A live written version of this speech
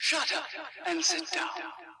Shut up and sit down.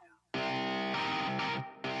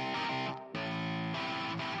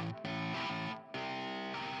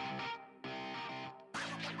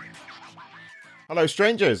 Hello,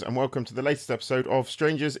 strangers, and welcome to the latest episode of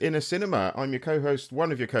Strangers in a Cinema. I'm your co-host,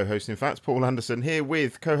 one of your co-hosts, in fact, Paul Anderson, here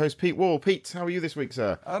with co-host Pete Wall. Pete, how are you this week,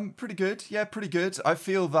 sir? Pretty good. Yeah, pretty good. I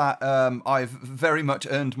feel that I've very much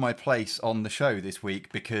earned my place on the show this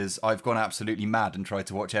week because I've gone absolutely mad and tried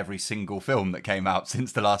to watch every single film that came out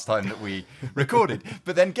since the last time that we recorded.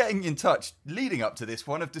 But then getting in touch, leading up to this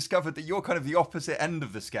one, I've discovered that you're kind of the opposite end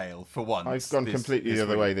of the scale for once. I've gone completely the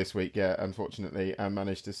other way this week, yeah, unfortunately, and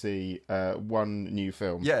managed to see one new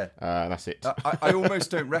film. Yeah. That's it. I almost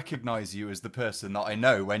don't recognise you as the person that I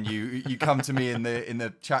know when you come to me in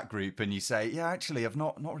the chat group and you say, yeah, actually, I've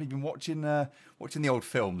not really been watching the old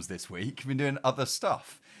films this week. I've been doing other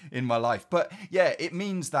stuff in my life. But yeah, it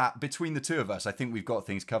means that between the two of us, I think we've got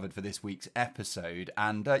things covered for this week's episode.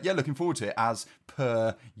 And yeah, looking forward to it as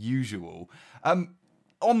per usual.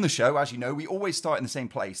 On the show, as you know, we always start in the same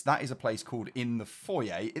place. That is a place called In the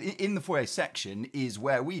Foyer. In the Foyer section is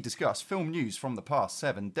where we discuss film news from the past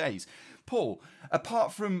 7 days. Paul,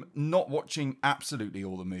 apart from not watching absolutely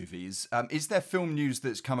all the movies, is there film news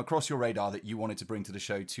that's come across your radar that you wanted to bring to the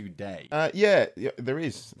show today? Yeah, there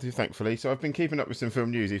is, thankfully. So I've been keeping up with some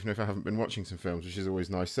film news, even if I haven't been watching some films, which is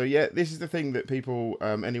always nice. So yeah, this is the thing that people,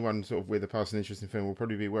 anyone sort of with a passing interest in film will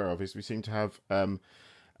probably be aware of, is we seem to have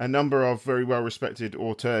a number of very well-respected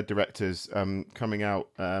auteur directors coming out,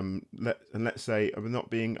 let's say, not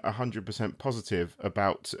being 100% positive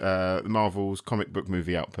about Marvel's comic book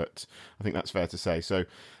movie output. I think that's fair to say. So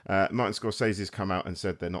Martin Scorsese's come out and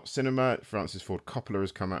said they're not cinema. Francis Ford Coppola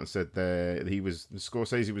has come out and said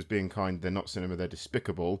Scorsese was being kind. They're not cinema. They're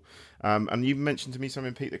despicable. And you mentioned to me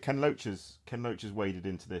something, Pete, that Ken Loach has waded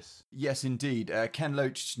into this. Yes, indeed. Ken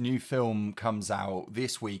Loach's new film comes out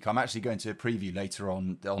this week. I'm actually going to preview later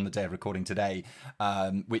on the day of recording today,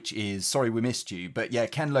 which is Sorry We Missed You. But yeah,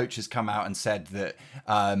 Ken Loach has come out and said that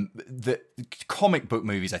that comic book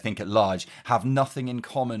movies, I think at large, have nothing in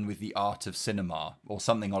common with the art of cinema, or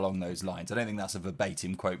something along those lines. I don't think that's a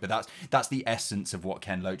verbatim quote, but that's the essence of what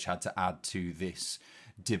Ken Loach had to add to this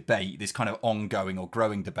debate, this kind of ongoing or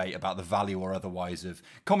growing debate about the value or otherwise of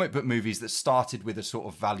comic book movies that started with a sort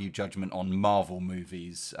of value judgment on Marvel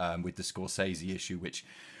movies with the Scorsese issue, which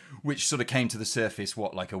sort of came to the surface,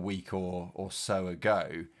 like a week or so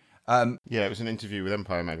ago. Yeah, it was an interview with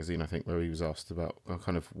Empire magazine, I think, where he was asked about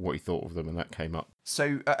kind of what he thought of them, and that came up.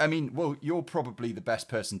 So, I mean, well, you're probably the best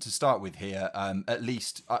person to start with here. At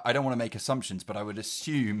least, I don't want to make assumptions, but I would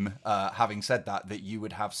assume, having said that you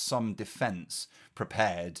would have some defense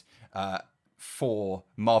prepared for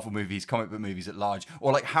Marvel movies, comic book movies at large,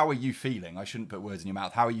 or like, how are you feeling? I shouldn't put words in your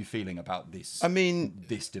mouth. How are you feeling about this? I mean,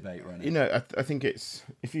 this debate right now. You know, I think it's,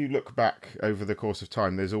 if you look back over the course of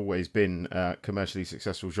time, there's always been commercially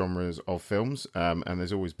successful genres of films, and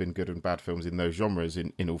there's always been good and bad films in those genres.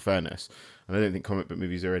 In all fairness, and I don't think comic book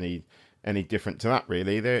movies are any different to that,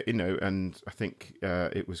 really. They're, you know, and I think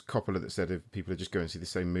it was Coppola that said if people are just going to see the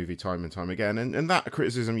same movie time and time again, and that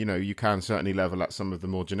criticism, you know, you can certainly level at some of the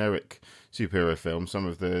more generic superhero films. Some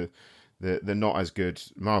of the not as good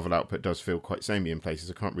Marvel output does feel quite samey in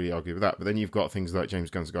places. I can't really argue with that. But then you've got things like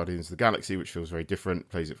James Gunn's Guardians of the Galaxy, which feels very different,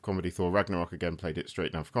 plays it for comedy. Thor Ragnarok, again, played it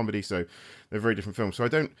straight down for comedy. So they're very different films. So I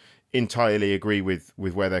don't entirely agree with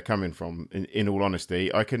where they're coming from, in all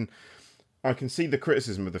honesty. I can see the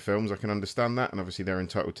criticism of the films. I can understand that, and obviously they're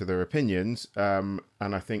entitled to their opinions. And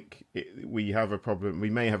I think we have a problem. We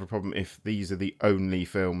may have a problem if these are the only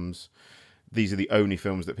films. These are the only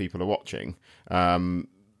films that people are watching.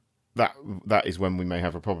 That is when we may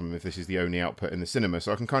have a problem, if this is the only output in the cinema.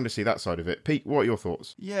 So I can kind of see that side of it. Pete, what are your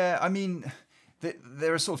thoughts? Yeah, I mean,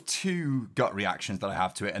 there are sort of two gut reactions that I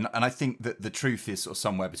have to it, and I think that the truth is sort of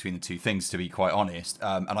somewhere between the two things, to be quite honest.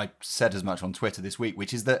 And I said as much on Twitter this week,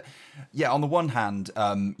 which is that, yeah, on the one hand,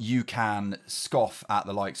 you can scoff at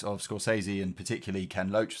the likes of Scorsese and particularly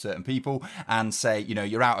Ken Loach, certain people, and say, you know,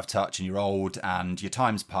 you're out of touch and you're old and your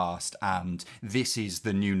time's passed and this is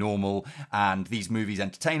the new normal, and these movies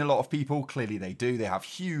entertain a lot of people. Clearly they do. They have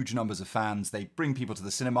huge numbers of fans. They bring people to the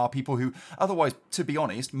cinema, people who otherwise, to be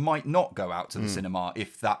honest, might not go out to the cinema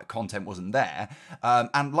if that content wasn't there.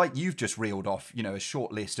 And like you've just reeled off, you know, a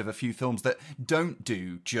short list of a few films that don't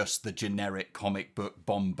do just the generic comic book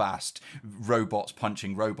bombast, robots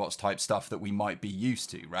punching robots type stuff that we might be used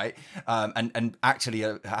to, right? And actually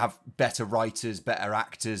have better writers, better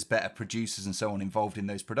actors, better producers and so on involved in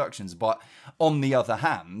those productions. But on the other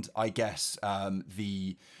hand, I guess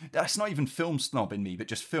that's not even film snob in me, but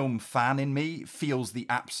just film fan in me feels the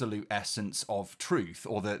absolute essence of truth,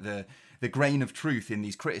 or the the grain of truth in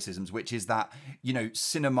these criticisms, which is that, you know,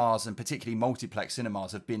 cinemas and particularly multiplex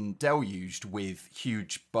cinemas have been deluged with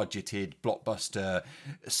huge budgeted blockbuster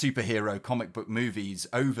superhero comic book movies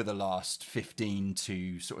over the last 15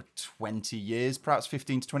 to sort of 20 years, perhaps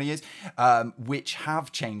 15 to 20 years, which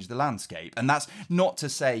have changed the landscape. And that's not to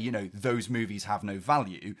say, you know, those movies have no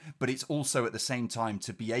value, but it's also at the same time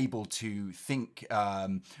to be able to think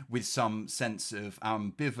with some sense of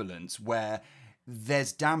ambivalence where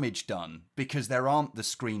there's damage done because there aren't the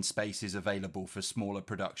screen spaces available for smaller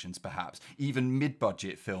productions, perhaps. Even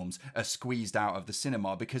mid-budget films are squeezed out of the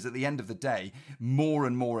cinema because at the end of the day, more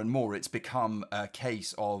and more and more, it's become a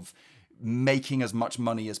case of making as much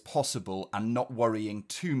money as possible and not worrying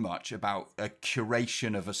too much about a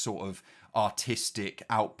curation of a sort of artistic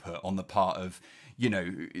output on the part of, you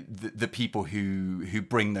know, the people who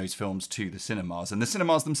bring those films to the cinemas. And the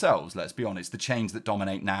cinemas themselves, let's be honest, the chains that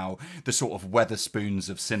dominate now, the sort of Weatherspoons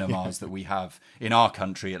of cinemas that we have in our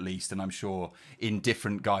country at least, and I'm sure in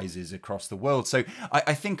different guises across the world. So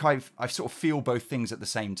I think I sort of feel both things at the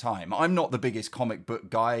same time. I'm not the biggest comic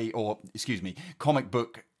book guy, or excuse me, comic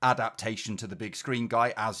book adaptation to the big screen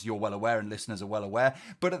guy, as you're well aware and listeners are well aware.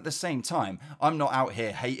 But at the same time, I'm not out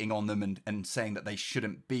here hating on them and saying that they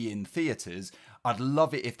shouldn't be in theatres. I'd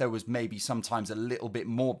love it if there was maybe sometimes a little bit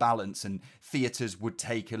more balance and theatres would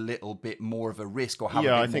take a little bit more of a risk or have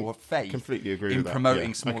a bit more faith completely agree in with that.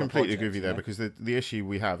 promoting smaller I completely projects, agree with you there, because the issue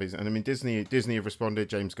we have is, and I mean, Disney have responded,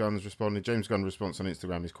 James Gunn's responded. James Gunn's response on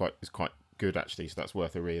Instagram is quite good actually, so that's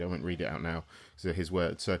worth a read. I won't read it out now because they're his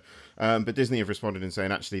words. So, but Disney have responded and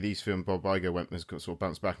saying actually these films, Bob Iger has sort of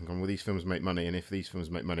bounced back and gone, well, these films make money, and if these films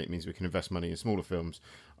make money, it means we can invest money in smaller films.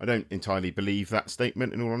 I don't entirely believe that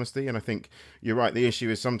statement, in all honesty, and I think you're right. The issue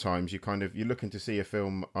is sometimes you're looking to see a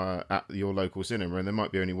film at your local cinema, and there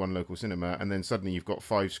might be only one local cinema, and then suddenly you've got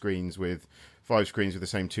five screens with the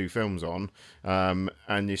same two films on,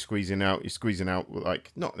 and you're squeezing out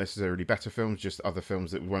like not necessarily better films, just other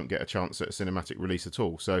films that won't get a chance at a cinematic release at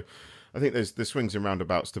all. So I think there's swings and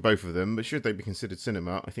roundabouts to both of them, but should they be considered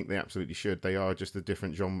cinema? I think they absolutely should. They are just a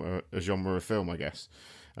different genre of film, I guess.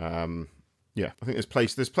 Yeah, I think there's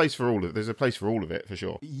place for all of it. There's a place for all of it, for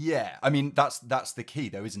sure. Yeah, I mean, that's the key,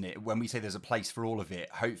 though, isn't it? When we say there's a place for all of it,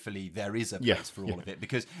 hopefully there is a place for all of it,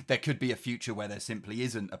 because there could be a future where there simply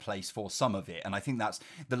isn't a place for some of it. And I think that's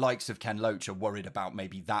the likes of Ken Loach are worried about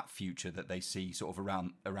maybe that future that they see sort of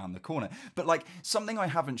around the corner. But like something I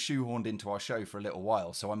haven't shoehorned into our show for a little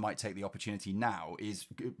while, so I might take the opportunity now, is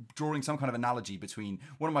drawing some kind of analogy between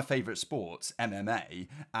one of my favourite sports, MMA,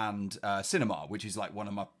 and cinema, which is like one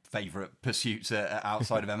of my favourite pursuits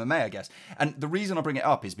outside of MMA, I guess. And the reason I bring it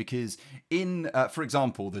up is because in, for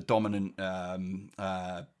example, the dominant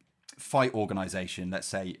fight organisation, let's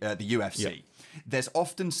say the UFC, there's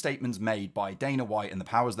often statements made by Dana White and the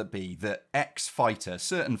powers that be that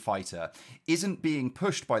certain fighter, isn't being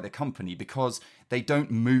pushed by the company because they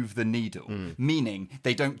don't move the needle, meaning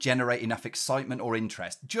they don't generate enough excitement or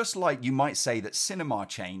interest. Just like you might say that cinema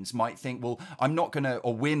chains might think, well,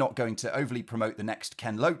 we're not going to overly promote the next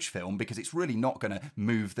Ken Loach film because it's really not going to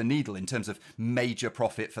move the needle in terms of major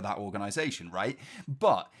profit for that organisation, right?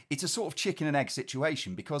 But it's a sort of chicken and egg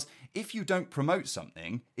situation, because if you don't promote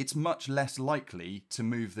something, it's much less likely to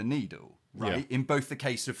move the needle. Right, in both the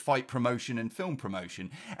case of fight promotion and film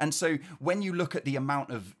promotion. And so when you look at the amount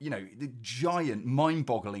of, the giant,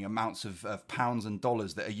 mind-boggling amounts of pounds and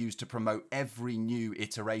dollars that are used to promote every new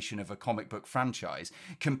iteration of a comic book franchise,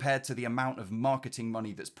 compared to the amount of marketing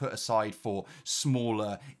money that's put aside for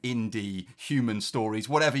smaller, indie, human stories,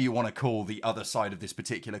 whatever you want to call the other side of this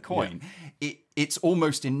particular coin, it's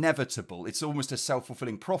almost inevitable. It's almost a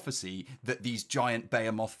self-fulfilling prophecy that these giant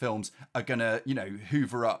behemoth films are going to,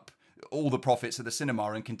 hoover up all the profits of the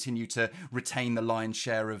cinema and continue to retain the lion's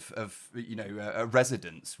share of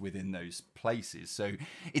residents within those places. So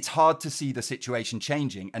it's hard to see the situation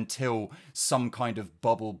changing until some kind of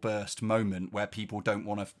bubble burst moment where people don't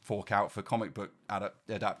want to fork out for comic book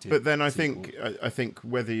adapted. But then I think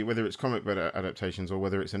whether it's comic book adaptations or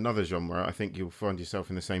whether it's another genre, I think you'll find yourself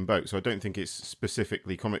in the same boat. So I don't think it's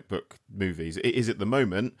specifically comic book movies. It is at the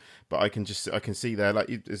moment, but I can see there, like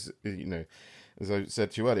as I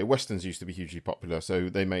said to you earlier, Westerns used to be hugely popular, so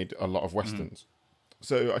they made a lot of Westerns.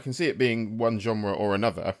 So I can see it being one genre or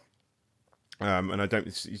another. And I don't,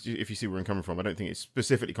 if you see where I'm coming from, I don't think it's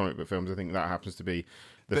specifically comic book films. I think that happens to be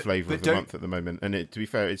flavour of the month at the moment. And to be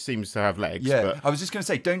fair, it seems to have legs. Yeah, but... I was just going to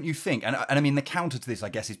say, don't you think? And I mean, the counter to this, I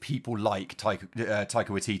guess, is people like Taika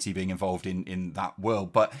Waititi being involved in that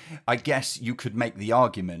world. But I guess you could make the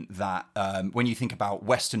argument that when you think about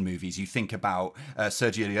Western movies, you think about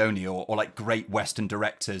Sergio Leone or like great Western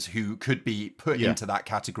directors who could be put into that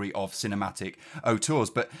category of cinematic auteurs.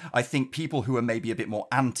 But I think people who are maybe a bit more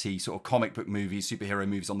anti sort of comic book movies, superhero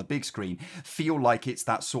movies on the big screen, feel like it's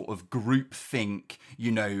that sort of groupthink,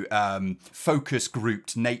 focus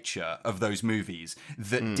grouped nature of those movies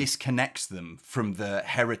that disconnects them from the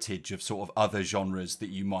heritage of sort of other genres that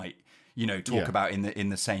you might talk about in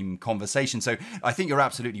the same conversation. So I think you're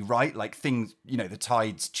absolutely right. Like things, the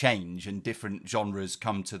tides change and different genres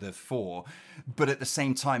come to the fore. But at the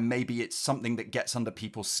same time, maybe it's something that gets under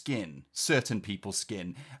people's skin, certain people's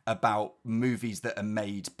skin, about movies that are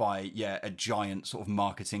made by, a giant sort of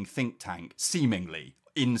marketing think tank, seemingly,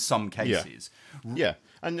 in some cases. Yeah.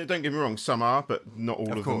 And don't get me wrong, some are, but not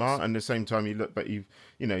all of them are. And at the same time, you look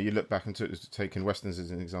back and taking Westerns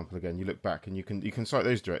as an example again. You look back and you can cite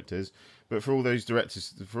those directors, but for all those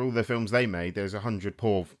directors, for all the films they made, there's 100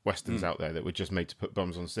 poor Westerns out there that were just made to put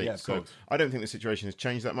bums on seats. Yeah, so I don't think the situation has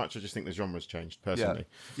changed that much. I just think the genre's changed personally.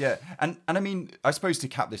 Yeah. And I mean, I suppose to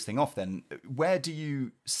cap this thing off, then, where do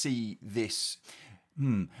you see this?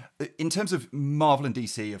 In terms of Marvel and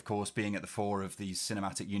DC, of course, being at the fore of these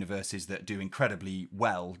cinematic universes that do incredibly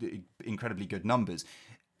well, incredibly good numbers,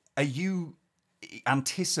 are you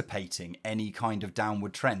anticipating any kind of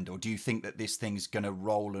downward trend, or do you think that this thing's going to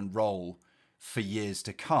roll and roll for years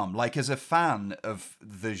to come? Like, as a fan of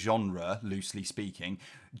the genre, loosely speaking,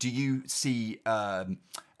 do you see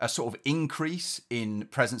a sort of increase in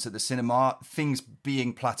presence at the cinema, things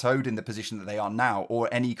being plateaued in the position that they are now, or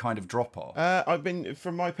any kind of drop off? I've been,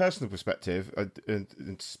 from my personal perspective,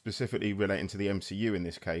 specifically relating to the MCU in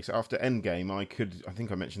this case, after Endgame, I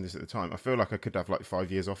think I mentioned this at the time, I feel like I could have like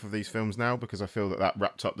 5 years off of these films now, because I feel that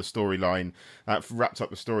wrapped up the storyline,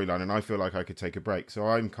 and I feel like I could take a break. So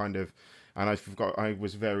I'm kind of, and I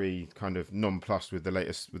was very kind of nonplussed with the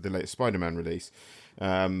latest Spider-Man release.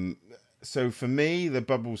 So for me, the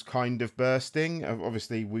bubble's kind of bursting.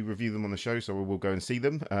 Obviously, we review them on the show, so we'll go and see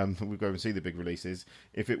them. We'll go and see the big releases.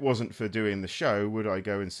 If it wasn't for doing the show, would I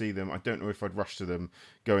go and see them? I don't know if I'd rush to them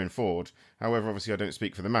going forward. However, obviously, I don't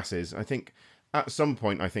speak for the masses. I think at some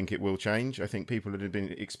point, I think it will change. I think people had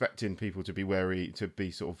been expecting people to be wary, to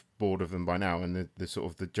be sort of bored of them by now, and the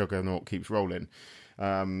sort of the juggernaut keeps rolling.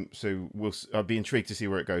 So I'll be intrigued to see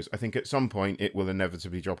where it goes. I think at some point it will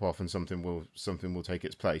inevitably drop off and something will take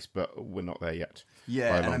its place, but we're not there yet.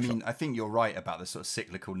 Yeah, and I mean, I think you're right about the sort of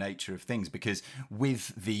cyclical nature of things, because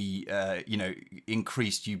with the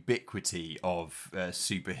increased ubiquity of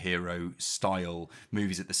superhero style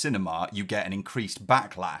movies at the cinema, you get an increased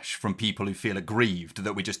backlash from people who feel aggrieved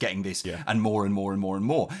that we're just getting this and more and more and more and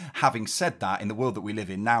more. Having said that, in the world that we live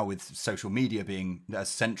in now, with social media being as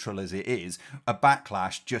central as it is, a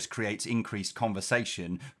backlash just creates increased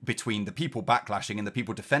conversation between the people backlashing and the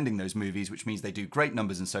people defending those movies, which means they do great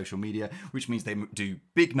numbers in social media, which means they do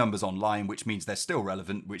big numbers online, which means they're still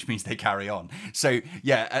relevant, which means they carry on. So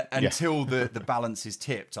until the balance is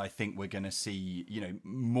tipped, I think we're going to see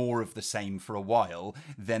more of the same for a while.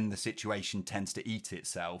 Then the situation tends to eat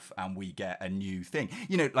itself and we get a new thing.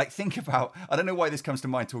 Like, think about, I don't know why this comes to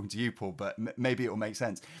mind talking to you, Paul, but maybe it will make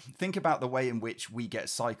sense. Think about the way in which we get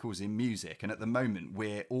cycles in music, and at the moment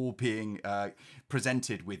we're all being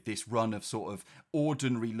presented with this run of sort of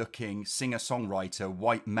ordinary looking singer-songwriter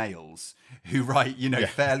white males who write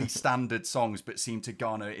fairly standard songs but seem to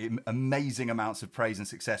garner amazing amounts of praise and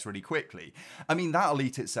success really quickly. I mean, that'll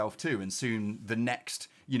eat itself too, and soon the next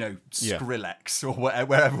Skrillex or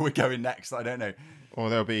wherever we're going next, I don't know. Or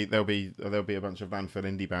there'll be a bunch of Manfred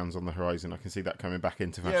indie bands on the horizon. I can see that coming back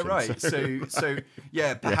into fashion. Yeah, right. So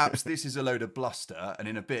perhaps this is a load of bluster, and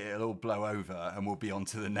in a bit it'll all blow over, and we'll be on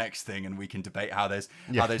to the next thing, and we can debate how there's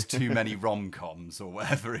too many rom-coms or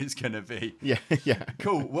whatever it's going to be. Yeah.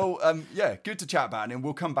 Cool. Well, good to chat about, and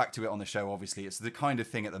we'll come back to it on the show. Obviously, it's the kind of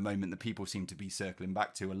thing at the moment that people seem to be circling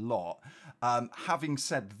back to a lot. Having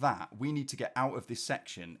said that, we need to get out of this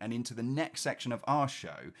section and into the next section of our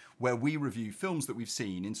show, where we review films that we've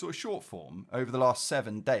seen in sort of short form over the last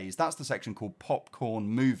 7 days. That's the section called Popcorn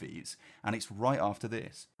Movies, and it's right after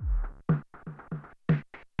this.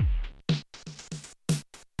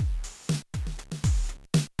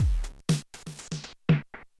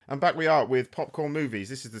 And back we are with Popcorn Movies.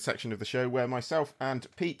 This is the section of the show where myself and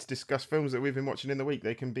Pete discuss films that we've been watching in the week.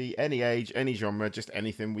 They can be any age, any genre, just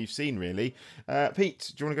anything we've seen, really.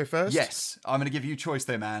 Pete, do you want to go first? Yes, I'm going to give you a choice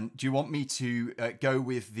though, man. Do you want me to go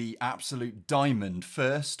with the absolute diamond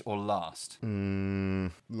first or last?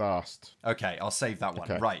 Last. Okay, I'll save that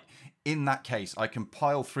one. Okay. Right. In that case, I can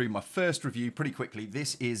pile through my first review pretty quickly.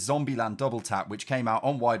 This is Zombieland Double Tap, which came out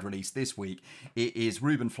on wide release this week. It is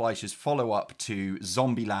Ruben Fleischer's follow-up to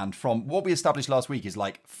Zombieland from what we established last week is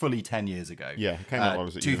like fully 10 years ago. Yeah, it came out while I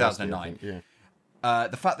was at 2009. university, I think, yeah.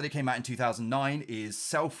 The fact that it came out in 2009 is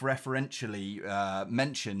self-referentially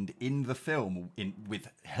mentioned in the film with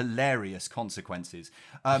hilarious consequences.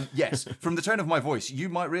 Yes, from the tone of my voice, you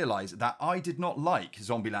might realise that I did not like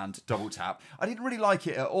Zombieland Double Tap. I didn't really like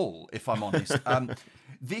it at all, if I'm honest.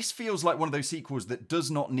 This feels like one of those sequels that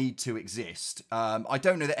does not need to exist. I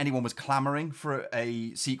don't know that anyone was clamouring for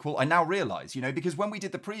a sequel. I now realise, because when we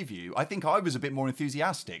did the preview, I think I was a bit more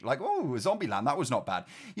enthusiastic. Like, oh, Zombieland, that was not bad.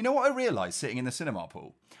 You know what I realised sitting in the cinema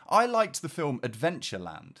pool? I liked the film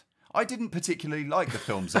Adventureland. I didn't particularly like the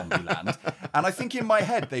film Zombieland. And I think in my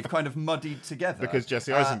head, they've kind of muddied together. Because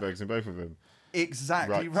Jesse Eisenberg's in both of them.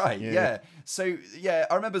 Exactly right. Yeah. So yeah,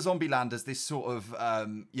 I remember Zombieland as this sort of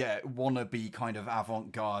wannabe kind of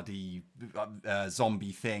avant-garde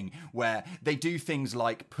zombie thing where they do things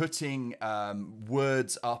like putting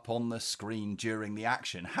words up on the screen during the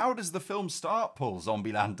action. How does the film start, Paul?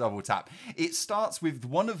 Zombieland Double Tap. It starts with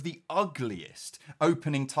one of the ugliest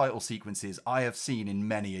opening title sequences I have seen in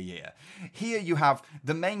many a year. Here you have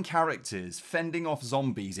the main characters fending off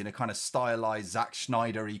zombies in a kind of stylized Zack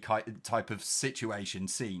Snyder-y type of situation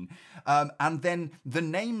scene. And then the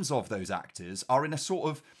names of those actors are in a sort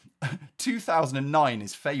of 2009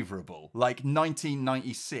 is favourable, like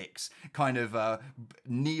 1996 kind of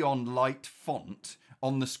neon light font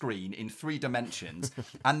on the screen in 3 dimensions.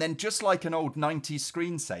 And then just like an old 90s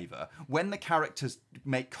screensaver, when the characters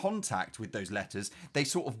make contact with those letters, they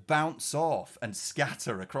sort of bounce off and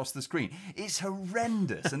scatter across the screen. It's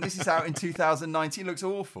horrendous. And this is out in 2019. It looks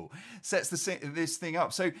awful. Sets this thing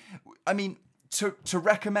up. So, I mean, to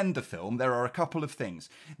recommend the film, there are a couple of things.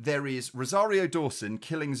 There is Rosario Dawson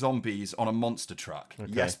killing zombies on a monster truck. Okay.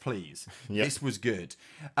 Yes, please. Yep. This was good.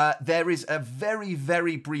 There is a very,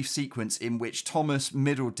 very brief sequence in which Thomas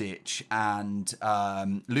Middleditch and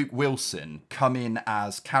Luke Wilson come in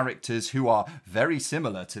as characters who are very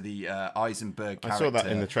similar to the Eisenberg character. I saw that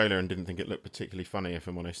in the trailer and didn't think it looked particularly funny, if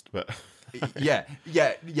I'm honest, but... yeah.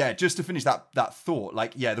 Just to finish that thought,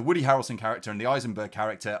 the Woody Harrelson character and the Eisenberg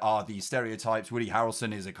character are the stereotypes. Woody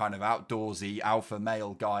Harrelson is a kind of outdoorsy alpha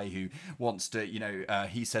male guy who wants to,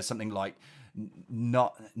 he says something like,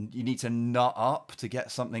 you need to nut up to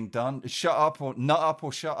get something done. Shut up or nut up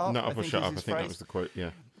or shut up. Nut up or shut up. I think that was the quote.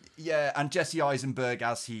 Yeah. Yeah, and Jesse Eisenberg,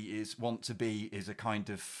 as he is wont to be, is a kind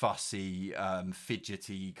of fussy,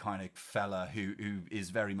 fidgety kind of fella who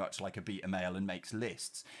is very much like a beta male and makes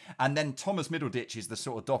lists. And then Thomas Middleditch is the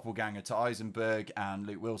sort of doppelganger to Eisenberg, and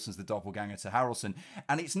Luke Wilson's the doppelganger to Harrelson.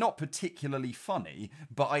 And it's not particularly funny,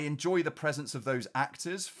 but I enjoy the presence of those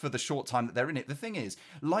actors for the short time that they're in it. The thing is,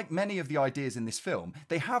 like many of the ideas in this film,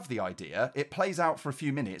 they have the idea, it plays out for a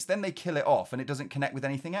few minutes, then they kill it off, and it doesn't connect with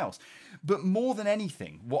anything else. But more than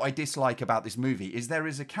anything, what I dislike about this movie is there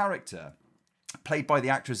is a character played by the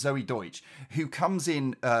actress Zoe Deutsch who comes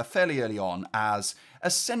in fairly early on as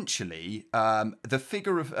essentially the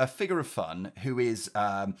figure of fun who is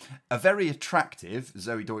a very attractive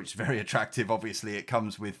Zoe Deutsch, very attractive, obviously it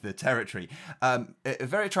comes with the territory, a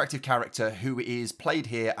very attractive character who is played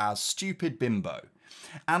here as Stupid Bimbo.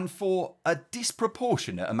 And for a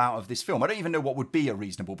disproportionate amount of this film, I don't even know what would be a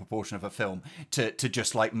reasonable proportion of a film to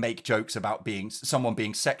just like make jokes about someone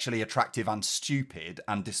being sexually attractive and stupid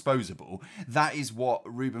and disposable. That is what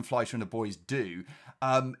Ruben Fleischer and the boys do.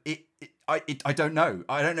 I don't know.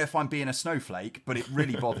 I don't know if I'm being a snowflake, but it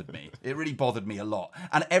really bothered me. It really bothered me a lot.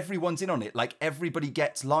 And everyone's in on it. Like, everybody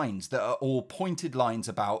gets lines that are all pointed lines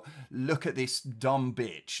about, look at this dumb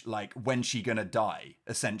bitch, like, when's she gonna die,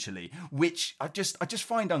 essentially. Which I just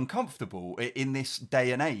find uncomfortable in this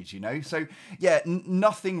day and age, So, yeah,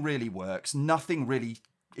 nothing really works. Nothing really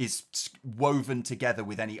is woven together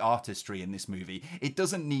with any artistry in this movie. It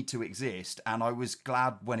doesn't need to exist, and I was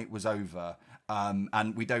glad when it was over.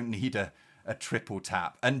 And we don't need a triple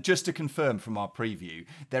tap. And just to confirm from our preview,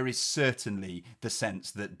 there is certainly the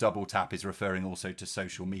sense that double tap is referring also to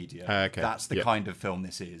social media. Okay. That's the kind of film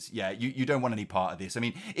this is. Yeah, you don't want any part of this. I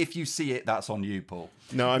mean, if you see it, that's on you, Paul.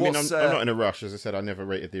 No, I mean, I'm not in a rush. As I said, I never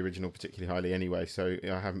rated the original particularly highly anyway, so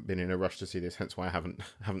I haven't been in a rush to see this, hence why I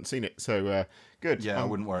haven't seen it. So good. Yeah, I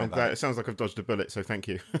wouldn't worry about it. It sounds like I've dodged a bullet, so thank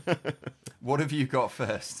you. What have you got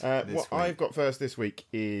first? What I've got first this week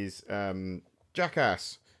is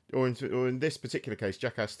Jackass. Or in this particular case,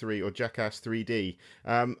 Jackass 3 or Jackass 3D.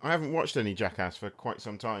 I haven't watched any Jackass for quite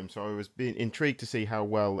some time, so I was being intrigued to see how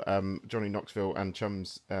well Johnny Knoxville and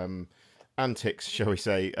Chum's antics, shall we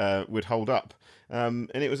say, would hold up. And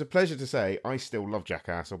it was a pleasure to say I still love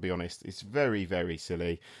Jackass, I'll be honest. It's very, very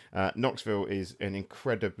silly. Knoxville is an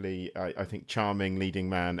incredibly, I think, charming leading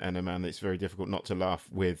man, and a man that's very difficult not to laugh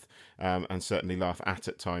with and certainly laugh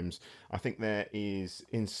at times. I think there is,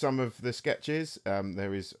 in some of the sketches,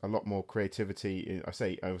 there is a lot more creativity.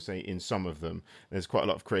 I would say in some of them, there's quite a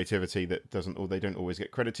lot of creativity that they don't always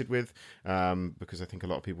get credited with, because I think a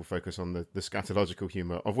lot of people focus on the scatological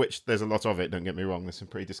humour, of which there's a lot of it, don't get me wrong. There's some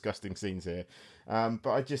pretty disgusting scenes here. But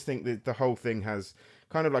I just think that the whole thing has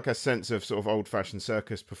kind of like a sense of sort of old-fashioned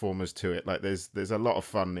circus performers to it. Like there's a lot of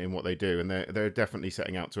fun in what they do, and they're definitely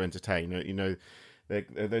setting out to entertain. You know,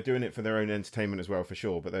 they're doing it for their own entertainment as well, for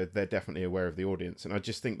sure. But they're definitely aware of the audience, and I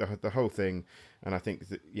just think the whole thing. And I think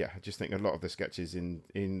that, I just think a lot of the sketches in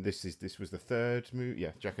this was the third movie. Yeah,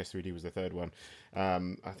 Jackass 3D was the third one.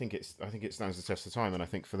 I think it stands the test of time, and I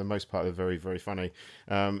think for the most part they're very, very funny.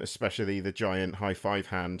 Especially the giant high five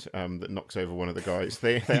hand that knocks over one of the guys.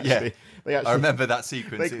 They actually I remember that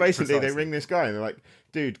sequence. They ring this guy and they're like,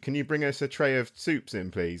 "Dude, can you bring us a tray of soups in,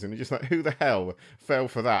 please?" And you're just like, who the hell fell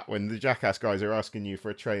for that when the Jackass guys are asking you for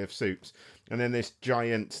a tray of soups? And then this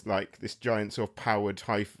giant sort of powered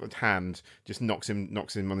high hand just knocks him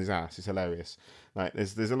on his ass. It's hilarious. Like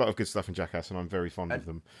there's a lot of good stuff in Jackass, and I'm very fond of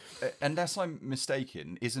them. Unless I'm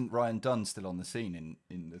mistaken, isn't Ryan Dunn still on the scene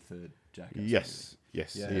in the third Jackass? Yes, movie?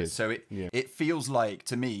 Yes, he is. So it feels like,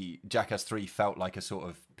 to me, Jackass 3 felt like a sort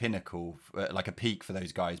of pinnacle, like a peak for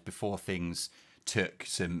those guys before things took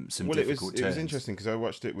some difficult turns. It was interesting because I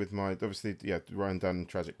watched it with Ryan Dunn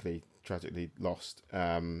tragically lost.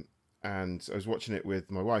 And I was watching it with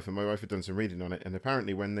my wife, and my wife had done some reading on it. And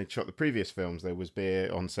apparently, when they shot the previous films, there was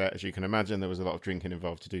beer on set, as you can imagine. There was a lot of drinking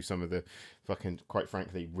involved to do some of the fucking, quite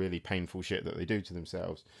frankly, really painful shit that they do to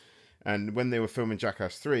themselves. And when they were filming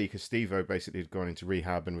Jackass 3, because Steve-O basically had gone into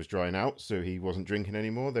rehab and was drying out, so he wasn't drinking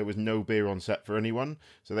anymore, there was no beer on set for anyone.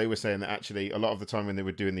 So they were saying that actually a lot of the time when they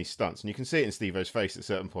were doing these stunts, and you can see it in Steve-O's face at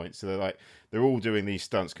certain points, so they're all doing these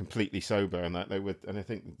stunts completely sober, and that they would, and I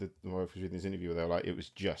think my wife was reading this interview where they were like, it was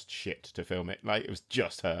just shit to film it. Like, it was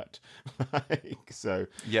just hurt.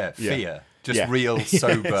 Fear. Just real,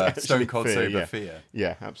 sober, stone cold sober fear.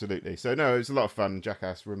 Yeah, absolutely. So no, it was a lot of fun.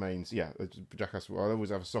 Jackass remains, Jackass. I always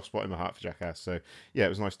have a soft spot in my heart for Jackass. So yeah, it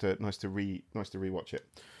was nice to rewatch it.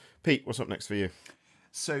 Pete, what's up next for you?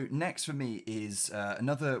 So next for me is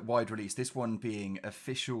another wide release, this one being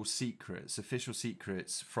Official Secrets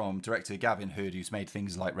from director Gavin Hood, who's made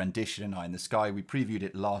things like Rendition and Eye in the Sky. We previewed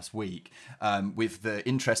it last week with the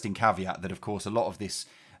interesting caveat that, of course, a lot of this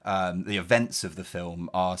the events of the film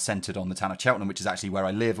are centered on the town of Cheltenham, which is actually where I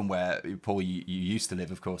live and where, Paul, you used to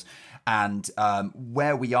live, of course. And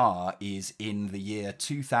where we are is in the year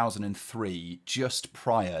 2003, just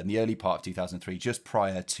prior, in the early part of 2003, just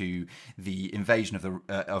prior to the invasion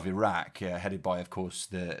of Iraq, headed by, of course,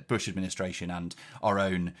 the Bush administration and our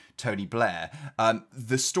own Tony Blair.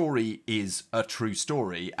 The story is a true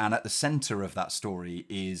story, and at the center of that story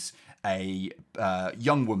is a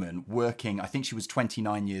young woman working, I think she was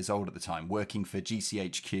 29 years old at the time, working for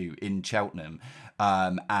GCHQ in Cheltenham.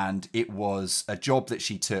 And it was a job that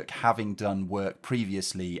she took, having done work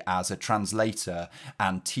previously as a translator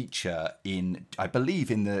and teacher in, I believe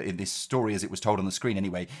in this story as it was told on the screen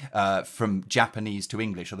anyway, from Japanese to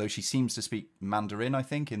English, although she seems to speak Mandarin, I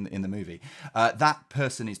think, in the movie. That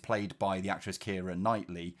person is played by the actress Keira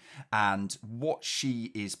Knightley, and what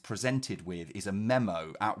she is presented with is a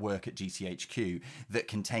memo at work at GCHQ that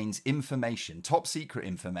contains information, top secret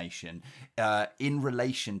information, in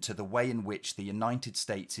relation to the way in which the United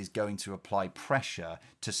States is going to apply pressure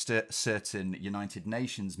to certain United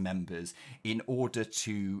Nations members in order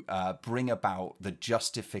to bring about the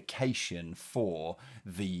justification for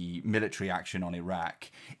the military action on Iraq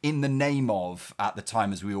in the name of, at the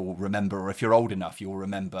time, as we all remember, or if you're old enough, you'll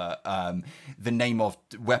remember, the name of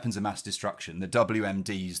weapons of mass destruction, the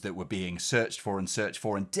WMDs that were being searched for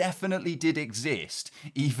and definitely did exist,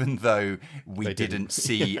 even though we didn't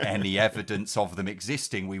see any evidence of them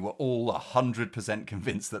existing. We were all 100% 100%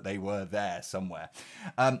 convinced that they were there somewhere.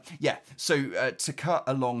 So to cut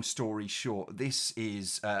a long story short, this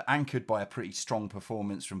is anchored by a pretty strong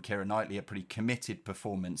performance from Keira Knightley, a pretty committed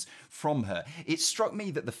performance from her. It struck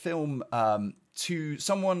me that the film, to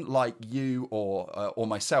someone like you or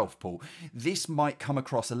myself, Paul, this might come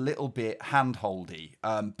across a little bit hand-holdy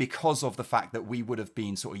because of the fact that we would have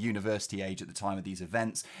been sort of university age at the time of these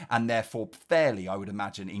events, and therefore fairly, I would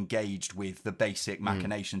imagine, engaged with the basic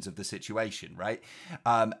machinations of the situation, right?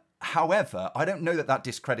 However, I don't know that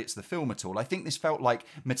discredits the film at all. I think this felt like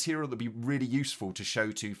material that would be really useful to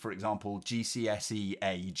show to, for example, GCSE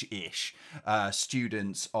age-ish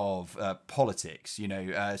students of politics,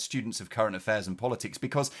 students of current affairs and politics,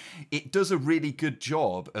 because it does a really good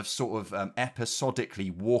job of sort of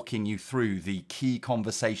episodically walking you through the key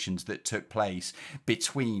conversations that took place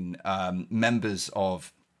between members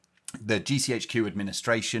of the GCHQ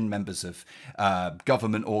administration, members of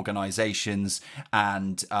government organisations,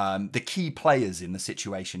 and the key players in the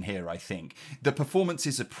situation here, I think. The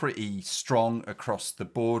performances are pretty strong across the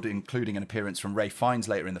board, including an appearance from Ralph Fiennes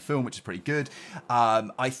later in the film, which is pretty good.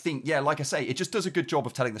 I think, like I say, it just does a good job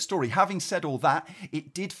of telling the story. Having said all that,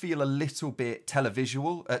 it did feel a little bit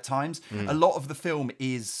televisual at times. A lot of the film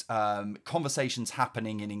is conversations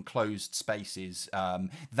happening in enclosed spaces.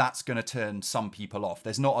 That's going to turn some people off.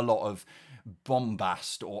 There's not a lot of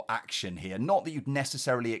bombast or action here. Not that you'd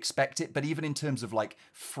necessarily expect it, but even in terms of like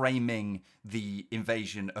framing the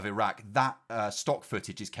invasion of Iraq, that stock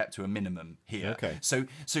footage is kept to a minimum here. Okay. So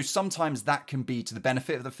sometimes that can be to the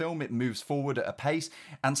benefit of the film. It moves forward at a pace,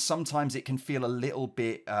 and sometimes it can feel a little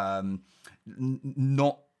bit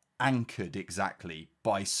not anchored exactly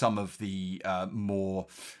by some of the more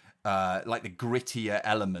like the grittier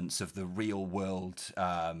elements of the real world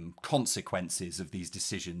consequences of these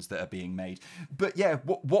decisions that are being made. But yeah,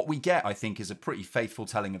 what we get, I think, is a pretty faithful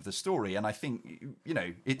telling of the story, and I think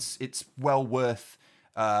it's well worth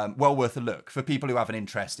a look for people who have an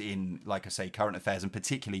interest in, like I say, current affairs, and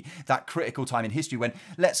particularly that critical time in history when,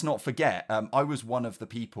 let's not forget, I was one of the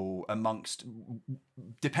people amongst,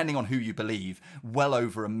 depending on who you believe, well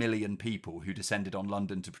over 1 million people who descended on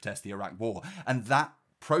London to protest the Iraq War, and that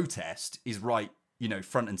protest is right,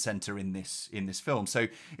 front and center in this film. So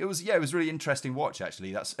it was really interesting watch,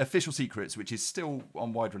 actually. That's Official Secrets, which is still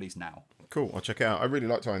on wide release now. Cool, I'll check it out. I really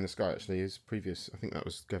liked Eye in the Sky, actually. His previous, I think that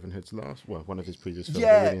was Gavin Hood's one of his previous films.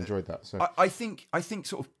 I really enjoyed that. So I think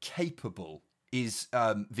sort of capable is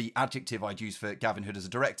the adjective I'd use for Gavin Hood as a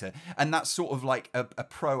director, and that's sort of like a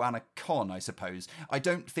pro and a con, I suppose. I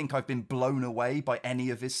don't think I've been blown away by any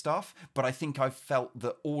of his stuff, but I think I've felt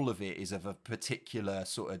that all of it is of a particular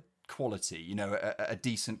sort of quality, a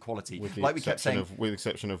decent quality. Like we kept saying, with the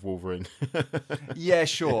exception of Wolverine. Yeah,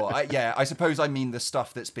 sure. I suppose I mean the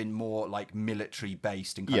stuff that's been more like military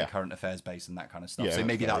based and kind of current affairs based and that kind of stuff. Yeah, so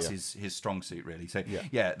maybe that's his strong suit, really. So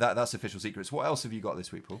that's Official Secrets. What else have you got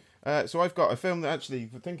this week, Paul? So I've got a film that actually,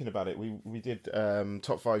 thinking about it, we did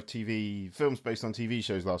top 5 TV films based on TV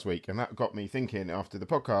shows last week, and that got me thinking after the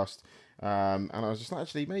podcast. And I was just like,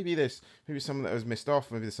 actually, maybe some that was missed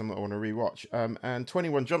off, maybe there's some that I want to rewatch. And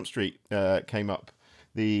 21 Jump Street came up.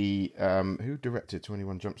 Who directed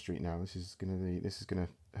 21 Jump Street now? This is gonna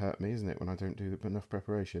hurt me, isn't it, when I don't do enough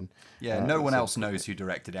preparation? Yeah, no one else knows who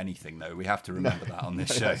directed anything, though. We have to remember that on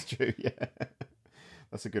this show. That's true. Yeah.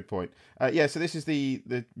 That's a good point. So this is the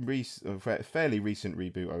fairly recent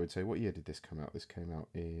reboot, I would say. What year did this come out? This came out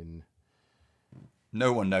in...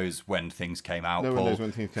 No one knows when things came out, No Paul. one knows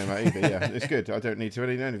when things came out either, yeah. It's good. I don't need to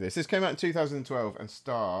really know any of this. This came out in 2012 and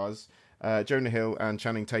stars Jonah Hill and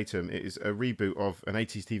Channing Tatum. It is a reboot of an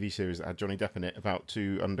 80s TV series that had Johnny Depp in it about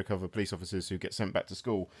 2 undercover police officers who get sent back to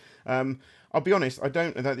school. I'll be honest, I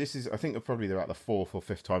think probably about the 4th or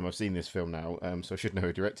 5th time I've seen this film now, so I should know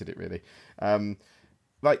who directed it, really.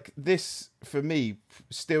 Like this, for me,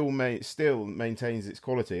 still maintains its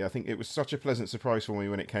quality. I think it was such a pleasant surprise for me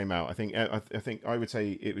when it came out. I think I would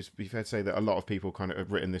say it was be fair to say that a lot of people kind of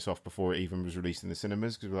have written this off before it even was released in the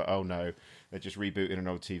cinemas, because we're like, oh no, they're just rebooting an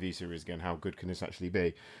old TV series again. How good can this actually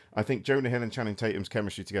be? I think Jonah Hill and Channing Tatum's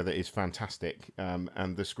chemistry together is fantastic, and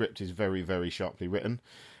the script is very, very sharply written.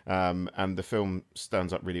 And the film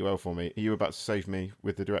stands up really well for me. Are you about to save me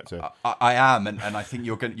with the director? I am, and I think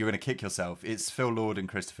you're going to kick yourself. It's Phil Lord and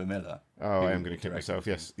Christopher Miller. Oh, I am going to kick myself.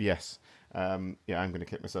 Yes. I'm going to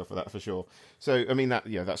kick myself for that for sure. So, I mean,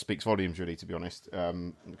 that speaks volumes, really, to be honest,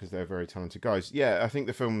 because they're very talented guys. Yeah, I think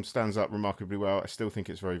the film stands up remarkably well. I still think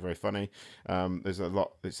it's very, very funny. It's a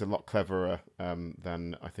lot cleverer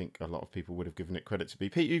than I think a lot of people would have given it credit to be.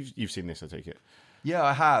 Pete, you've seen this, I take it. Yeah,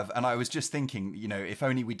 I have. And I was just thinking, if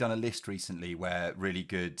only we'd done a list recently where really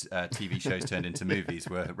good TV shows turned into movies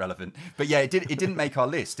were relevant. But yeah, it didn't make our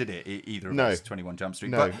list, did it? Either of us, 21 Jump Street.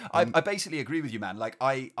 No. But I basically agree with you, man. Like,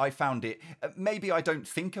 I found it, maybe I don't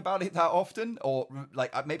think about it that often, or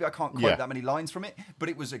like maybe I can't quote that many lines from it, but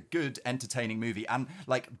it was a good, entertaining movie and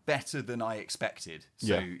like better than I expected.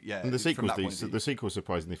 So, yeah. And the sequel's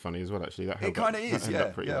surprisingly funny as well, actually. It kind of is, yeah.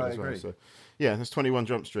 Pretty well I as well, agree. so. Yeah, that's 21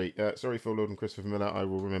 Jump Street. Sorry, Phil Lord and Christopher Miller. I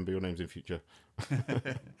will remember your names in future.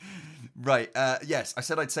 Right. Yes, I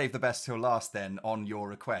said I'd save the best till last then on your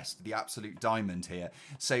request, the absolute diamond here.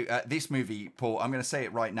 So this movie, Paul, I'm going to say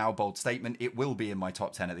it right now, bold statement. It will be in my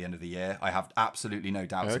top 10 at the end of the year. I have absolutely no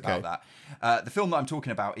doubts about that. The film that I'm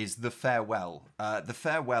talking about is The Farewell. The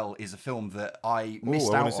Farewell is a film that I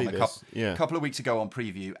missed out on a couple of weeks ago on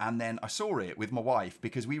preview, and then I saw it with my wife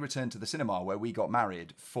because we returned to the cinema where we got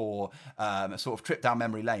married for a sort of trip down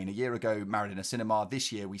memory lane. A year ago, married in a cinema.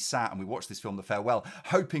 This year, we sat and we watched this film, The Farewell,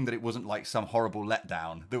 hoping that it wasn't like some horrible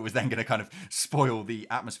letdown that was then going to kind of spoil the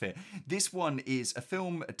atmosphere. This one is a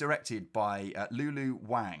film directed by Lulu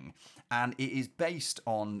Wang, and it is based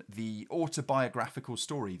on the autobiographical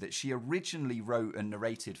story that she originally wrote and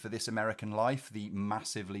narrated for This American Life, the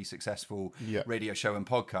massively successful radio show and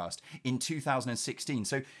podcast, in 2016.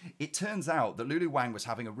 So it turns out that Lulu Wang was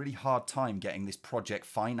having a really hard time getting this project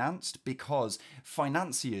financed because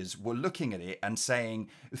financiers were looking at it and saying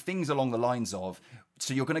things along the lines of,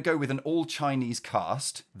 so you're going to go with an all-Chinese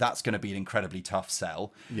cast. That's going to be an incredibly tough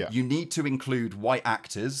sell. Yeah. You need to include white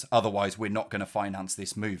actors. Otherwise, we're not going to finance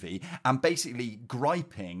this movie. And basically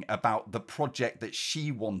griping about the project that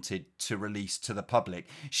she wanted to release to the public.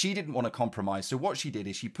 She didn't want to compromise. So what she did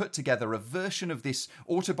is she put together a version of this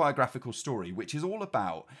autobiographical story, which is all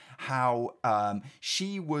about how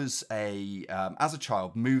she was as a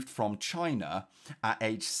child, moved from China at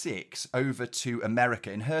age 6 over to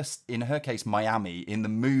America. In her case, Miami. In the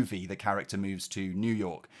movie, the character moves to New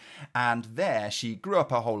York. And there she grew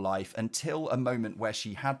up her whole life until a moment where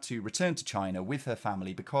she had to return to China with her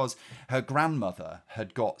family because her grandmother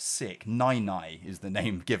had got sick. Nai Nai is the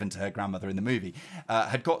name given to her grandmother in the movie.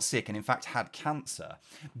 Had got sick and in fact had cancer.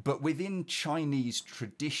 But within Chinese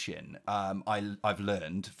tradition, I've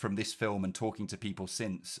learned from this film and talking to people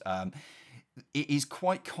since, it is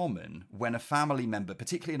quite common when a family member,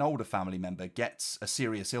 particularly an older family member, gets a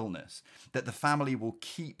serious illness, that the family will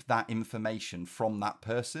keep that information from that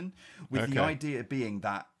person, with the idea being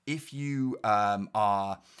that if you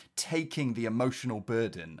are taking the emotional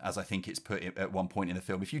burden, as I think it's put at one point in the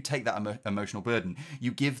film, if you take that emotional burden,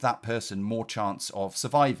 you give that person more chance of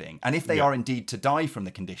surviving. And if they are indeed to die from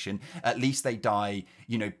the condition, at least they die,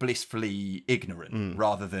 blissfully ignorant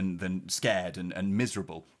rather than scared and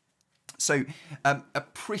miserable. So a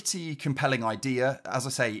pretty compelling idea, as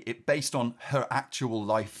I say, it based on her actual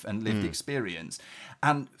life and lived experience.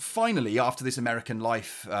 And finally, after This American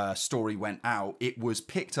Life story went out, it was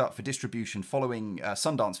picked up for distribution following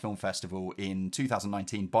Sundance Film Festival in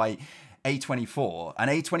 2019 by A24.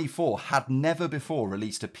 And A24 had never before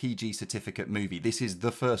released a PG certificate movie. This is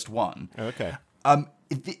the first one. Okay.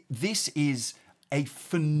 This is a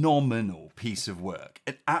phenomenal piece of work,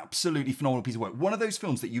 an absolutely phenomenal piece of work. One of those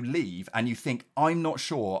films that you leave and you think, I'm not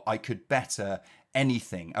sure I could better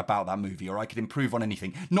anything about that movie or I could improve on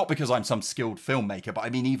anything. Not because I'm some skilled filmmaker, but I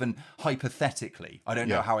mean, even hypothetically, I don't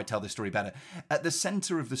know how I tell this story better. At the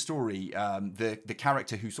center of the story, the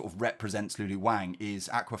character who sort of represents Lulu Wang is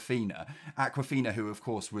Awkwafina. Awkwafina, who of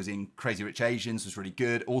course was in Crazy Rich Asians, was really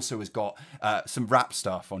good. Also has got some rap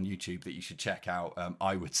stuff on YouTube that you should check out,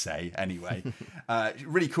 I would say, anyway.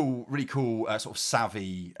 Really cool, sort of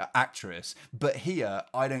savvy actress. But here,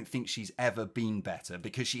 I don't think she's ever been better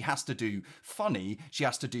because she has to do funny, she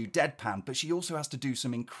has to do deadpan, but she also has to do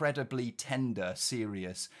some incredibly tender,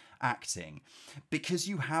 serious acting, because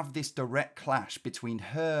you have this direct clash between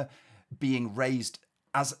her being raised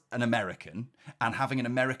as an American and having an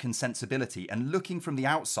American sensibility and looking from the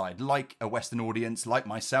outside like a Western audience, like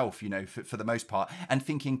myself, for the most part, and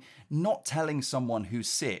thinking not telling someone who's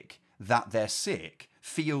sick that they're sick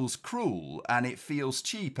feels cruel and it feels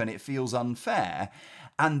cheap and it feels unfair.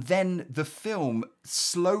 And then the film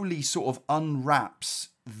slowly sort of unwraps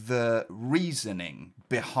the reasoning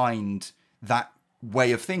behind that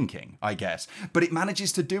way of thinking, I guess. But it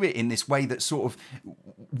manages to do it in this way that sort of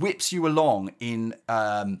whips you along in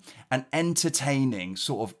an entertaining,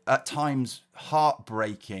 sort of at times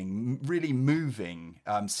heartbreaking, really moving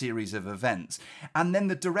series of events. And then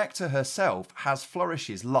the director herself has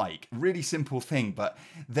flourishes like, really simple thing, but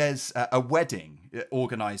there's a wedding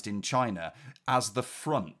organized in China as the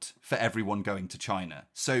front for everyone going to China.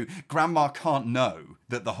 So grandma can't know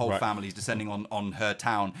that the whole family's descending on her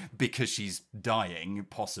town because she's dying,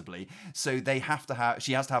 possibly. So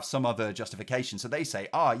she has to have some other justification. So they say,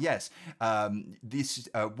 yes, this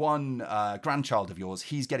one grandchild of yours,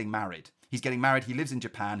 he's getting married. He's getting married. He lives in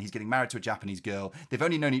Japan. He's getting married to a Japanese girl. They've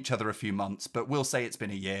only known each other a few months, but we'll say it's been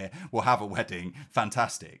a year. We'll have a wedding.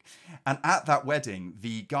 Fantastic. And at that wedding,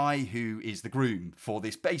 the guy who is the groom for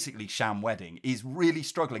this basically sham wedding is really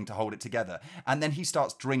struggling to hold it together. And then he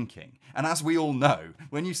starts drinking. And as we all know,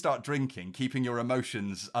 when you start drinking, keeping your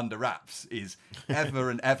emotions under wraps is ever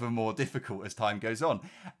and ever more difficult as time goes on.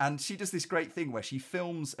 And she does this great thing where she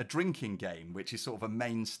films a drinking game, which is sort of a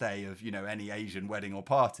mainstay of, any Asian wedding or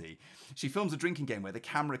party. She films a drinking game where the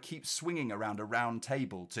camera keeps swinging around a round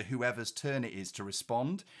table to whoever's turn it is to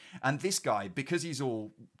respond. And this guy, because he's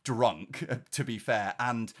all drunk, to be fair,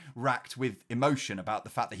 and racked with emotion about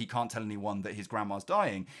the fact that he can't tell anyone that his grandma's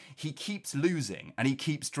dying, he keeps losing and he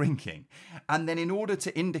keeps drinking. And then in order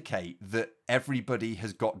to indicate that everybody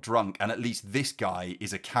has got drunk and at least this guy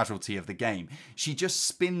is a casualty of the game, she just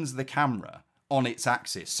spins the camera on its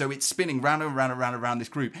axis. So it's spinning round and round and round and round this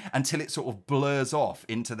group until it sort of blurs off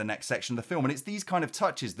into the next section of the film. And it's these kind of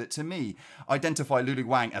touches that, to me, identify Lulu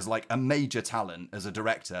Wang as like a major talent as a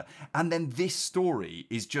director. And then this story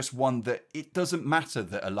is just one that it doesn't matter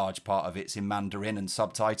that a large part of it's in Mandarin and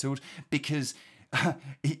subtitled, because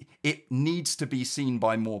it needs to be seen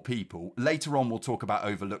by more people. Later on, we'll talk about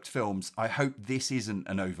overlooked films. I hope this isn't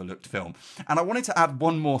an overlooked film. And I wanted to add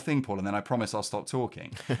one more thing, Paul, and then I promise I'll stop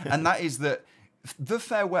talking. And that is that The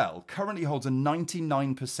Farewell currently holds a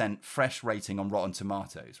 99% fresh rating on Rotten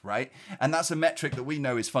Tomatoes, right? And that's a metric that we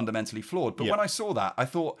know is fundamentally flawed. But when I saw that, I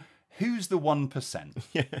thought, who's the 1%?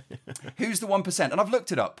 Who's the 1%? And I've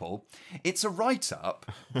looked it up, Paul. It's a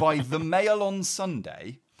write-up by The Mail on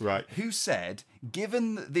Sunday, who said,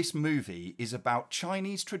 given that this movie is about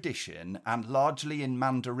Chinese tradition and largely in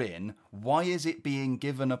Mandarin, why is it being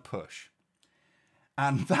given a push?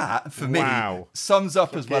 And that, for me, sums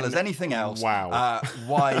up as well as anything else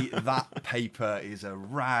why that paper is a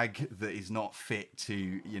rag that is not fit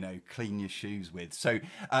to, clean your shoes with. So,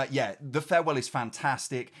 The Farewell is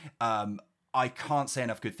fantastic. I can't say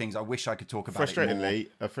enough good things. I wish I could talk about it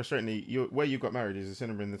more. Frustratingly, where you got married is a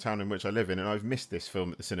cinema in the town in which I live in, and I've missed this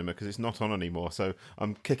film at the cinema because it's not on anymore. So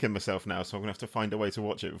I'm kicking myself now. So I'm going to have to find a way to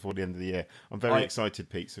watch it before the end of the year. I'm very excited,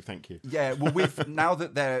 Pete. So thank you. Yeah, well, now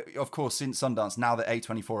that they're, of course, since Sundance, now that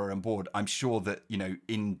A24 are on board, I'm sure that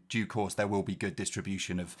in due course there will be good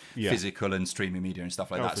distribution of physical and streaming media and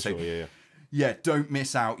stuff like that. So sure, don't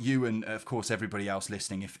miss out. You and of course everybody else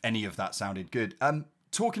listening, if any of that sounded good.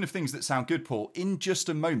 Talking of things that sound good, Paul, in just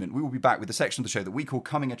a moment, we will be back with the section of the show that we call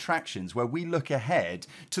Coming Attractions, where we look ahead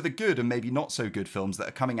to the good and maybe not so good films that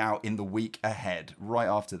are coming out in the week ahead, right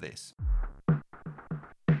after this.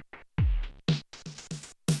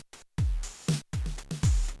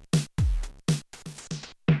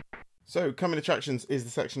 So, Coming Attractions is the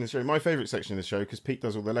section of the show, my favourite section of the show, because Pete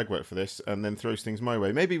does all the legwork for this and then throws things my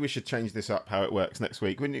way. Maybe we should change this up, how it works next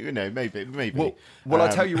week. Maybe. Well, I'll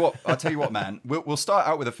tell you what, man. We'll start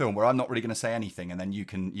out with a film where I'm not really going to say anything, and then you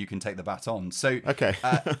can take the baton. So, okay.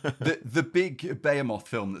 the big Behemoth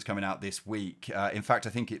film that's coming out this week. In fact, I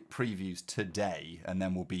think it previews today, and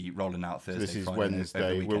then we'll be rolling out Thursday. So this is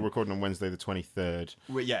Wednesday. We're recording on Wednesday the 23rd.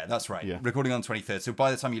 Well, yeah, that's right. Yeah. Recording on the 23rd. So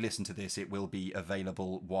by the time you listen to this, it will be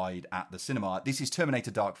available wide at the cinema. This is Terminator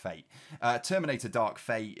Dark Fate. Terminator Dark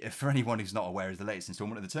Fate, for anyone who's not aware, is the latest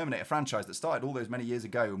installment of the Terminator franchise that started all those many years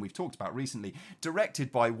ago and we've talked about recently,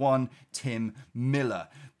 directed by one Tim Miller.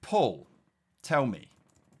 Paul, tell me,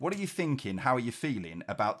 what are you thinking? How are you feeling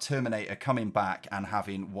about Terminator coming back and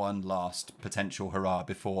having one last potential hurrah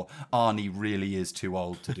before Arnie really is too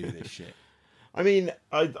old to do this shit? I mean,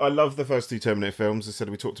 I love the first two Terminator films. As I said,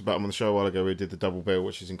 we talked about them on the show a while ago. We did the double bill,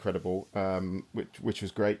 which is incredible, which was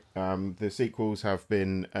great. The sequels have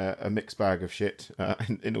been a mixed bag of shit,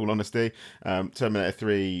 in all honesty. Terminator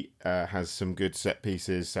 3 has some good set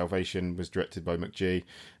pieces. Salvation was directed by McGee,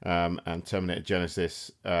 and Terminator Genesis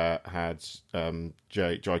had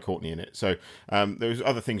Jai Courtney in it. So there was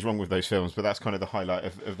other things wrong with those films, but that's kind of the highlight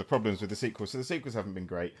of the problems with the sequels. So the sequels haven't been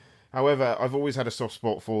great. However, I've always had a soft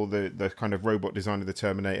spot for the kind of robot design of the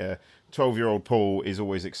Terminator. 12-year-old Paul is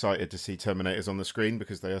always excited to see Terminators on the screen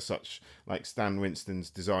because they are such, like, Stan Winston's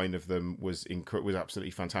design of them was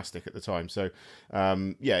absolutely fantastic at the time. So,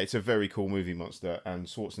 it's a very cool movie monster, and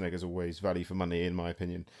Schwarzenegger's always value for money, in my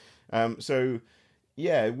opinion. So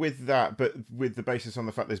yeah, with that, but with the basis on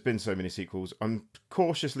the fact there's been so many sequels, I'm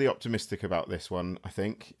cautiously optimistic about this one. I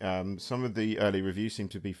think some of the early reviews seem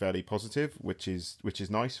to be fairly positive, which is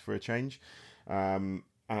nice for a change. And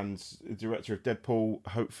the director of Deadpool,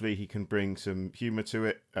 hopefully he can bring some humour to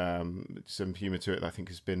it. Some humour to it that I think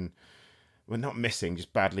has been, well, not missing,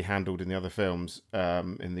 just badly handled in the other films,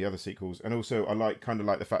 in the other sequels. And also, I kind of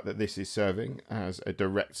like the fact that this is serving as a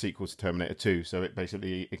direct sequel to Terminator 2, so it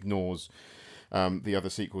basically ignores the other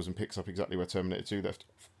sequels and picks up exactly where Terminator 2 left.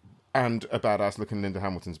 And a badass looking Linda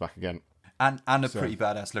Hamilton's back again. And a pretty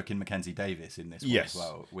badass looking Mackenzie Davis in this one as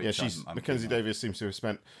well. Which I'm Mackenzie Davis seems to have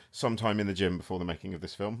spent some time in the gym before the making of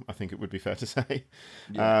this film. I think it would be fair to say.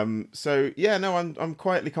 Yeah. So yeah, no, I'm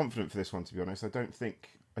quietly confident for this one. To be honest, I don't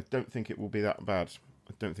think it will be that bad.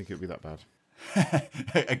 I don't think it will be that bad.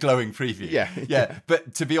 A glowing preview. Yeah.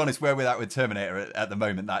 But to be honest, where we're at with Terminator at the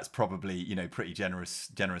moment, that's probably pretty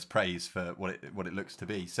generous praise for what it looks to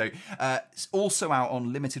be. So it's also out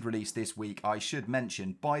on limited release this week. I should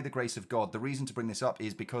mention, by the grace of God, the reason to bring this up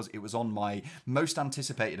is because it was on my most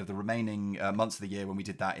anticipated of the remaining months of the year when we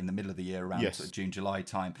did that in the middle of the year around sort of June, July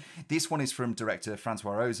time. This one is from director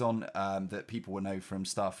Francois Ozon, that people will know from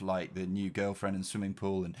stuff like The New Girlfriend and Swimming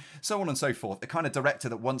Pool and so on and so forth. The kind of director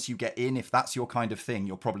that once you get in, if that's your kind of thing,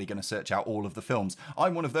 you're probably going to search out all of the films.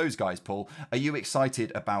 I'm one of those guys, Paul. Are you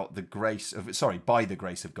excited about By the Grace of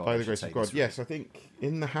God? By the Grace of God, yes. I think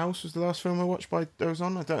In the House was the last film I watched by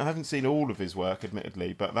Ozon. I haven't seen all of his work,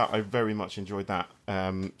 admittedly, but I very much enjoyed that.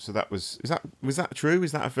 So that was that true?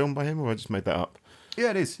 Is that a film by him, or I just made that up?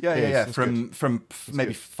 Yeah, it is. Yeah. From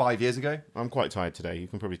maybe 5 years ago. I'm quite tired today. You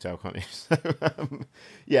can probably tell, can't you? So,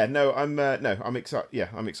 I'm excited. Yeah,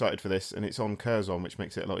 I'm excited for this, and it's on Curzon, which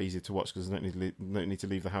makes it a lot easier to watch because I don't need to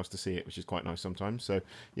leave the house to see it, which is quite nice sometimes. So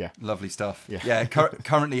yeah, lovely stuff. Yeah.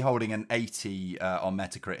 Currently holding an 80 on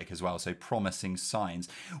Metacritic as well, so promising signs.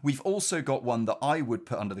 We've also got one that I would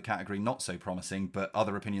put under the category not so promising, but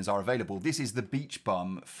other opinions are available. This is The Beach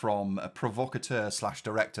Bum from a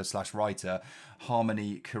provocateur/director/writer.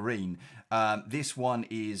 Harmony Korine. This one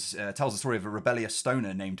tells the story of a rebellious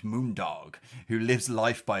stoner named Moondog who lives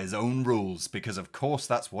life by his own rules because, of course,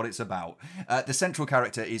 that's what it's about. The central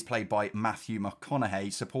character is played by Matthew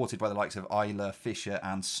McConaughey, supported by the likes of Isla Fisher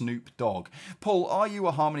and Snoop Dogg. Paul, are you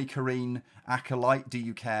a Harmony Korine acolyte? Do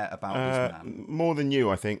you care about this man? More than you,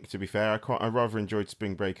 I think. To be fair, I rather enjoyed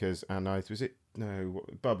Spring Breakers, and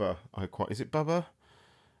Bubba. Is it Bubba?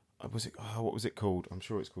 What was it called? I'm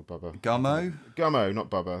sure it's called Bubba. Gummo,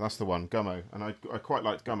 not Bubba. That's the one, Gummo. And I quite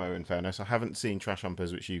liked Gummo, in fairness. I haven't seen Trash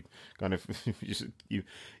Humpers, which you kind of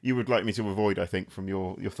you would like me to avoid, I think, from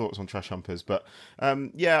your thoughts on Trash Humpers. But I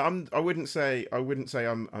wouldn't say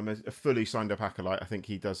I'm a fully signed up acolyte. I think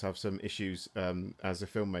he does have some issues as a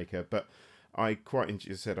filmmaker, but I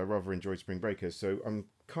rather enjoyed Spring Breakers, so I'm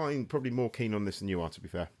probably more keen on this than you are, to be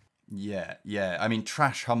fair. Yeah. I mean,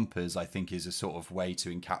 Trash Humpers, I think, is a sort of way to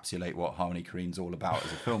encapsulate what Harmony Korine's all about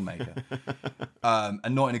as a filmmaker,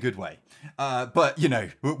 and not in a good way. But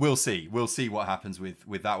we'll see. We'll see what happens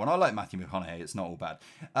with that one. I like Matthew McConaughey. It's not all bad.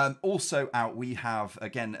 Also out, we have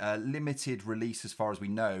again a limited release, as far as we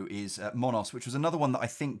know, is Monos, which was another one that I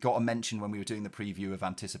think got a mention when we were doing the preview of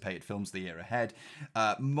anticipated films of the year ahead.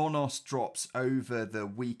 Monos drops over the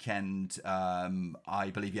weekend. I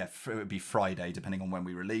believe, it would be Friday, depending on when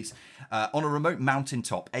we release. On a remote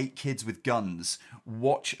mountaintop, 8 kids with guns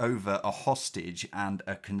watch over a hostage and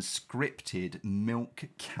a conscripted milk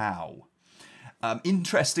cow.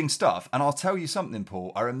 Interesting stuff. And I'll tell you something,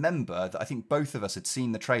 Paul. I remember that I think both of us had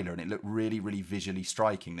seen the trailer and it looked really, really visually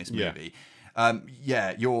striking, this movie.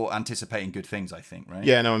 You're anticipating good things, I think, right?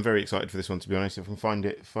 Yeah, no, I'm very excited for this one, to be honest. If I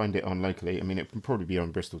can find it on locally, I mean, it can probably be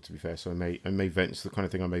on Bristol, to be fair. So I may venture, the kind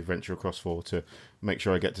of thing I may venture across for to make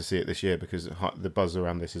sure I get to see it this year, because the buzz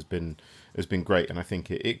around this has been great, and I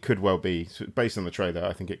think it could well be, based on the trailer,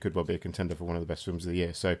 I think it could well be a contender for one of the best films of the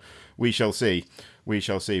year. So we shall see.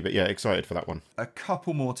 But yeah, excited for that one. A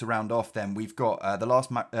couple more to round off. Then we've got the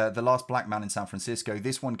last Black Man in San Francisco.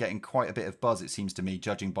 This one getting quite a bit of buzz, it seems to me,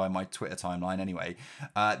 judging by my Twitter timeline. Anyway,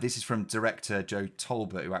 this is from director Joe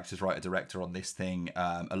Tolbert, who acts as writer-director on this thing,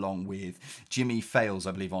 along with Jimmy Fails,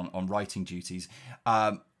 I believe, on writing duties.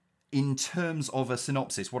 In terms of a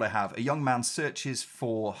synopsis, what I have: a young man searches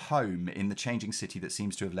for home in the changing city that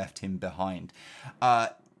seems to have left him behind.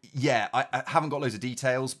 I haven't got loads of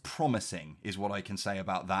details. Promising is what I can say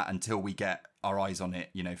about that until we get our eyes on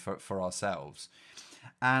it, for ourselves.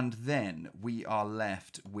 And then we are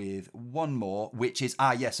left with one more, which is,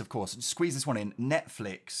 yes, of course, squeeze this one in.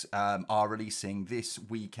 Netflix are releasing this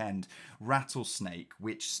weekend Rattlesnake,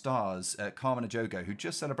 which stars Carmen Ejogo, who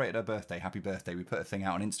just celebrated her birthday. Happy birthday. We put a thing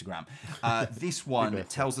out on Instagram. This one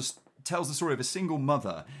tells the story of a single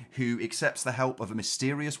mother who accepts the help of a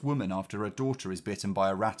mysterious woman after her daughter is bitten by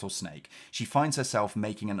a rattlesnake. She finds herself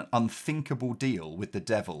making an unthinkable deal with the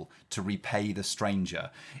devil to repay the stranger.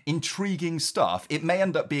 Intriguing stuff. It may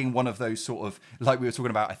end up being one of those sort of, like we were talking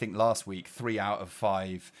about, I think last week, 3 out of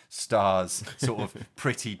 5 stars, sort of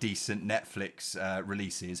pretty decent Netflix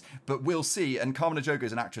releases. But we'll see. And Carmen Ejogo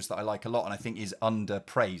is an actress that I like a lot and I think is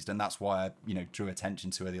underpraised. And that's why I, drew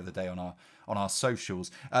attention to her the other day on our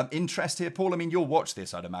socials. Interest here, Paul? I mean, you'll watch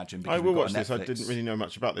this, I'd imagine. I will watch this. I didn't really know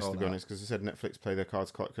much about this, to be honest, because I said Netflix play their cards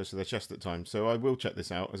quite close to their chest at times. So I will check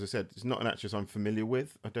this out. As I said, it's not an actress I'm familiar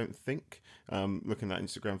with, I don't think, looking at that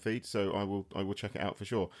Instagram feed. So I will check it out for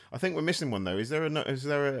sure. I think we're missing one, though. Is there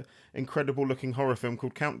a incredible-looking horror film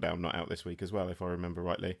called Countdown not out this week as well, if I remember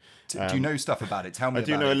rightly? Do you know stuff about it? Tell me I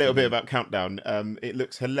do know a little bit about Countdown. It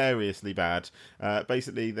looks hilariously bad.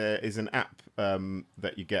 Basically, there is an app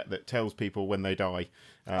that you get that tells people when they die.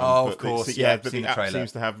 Of course. But the app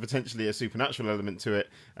seems to have potentially a supernatural element to it.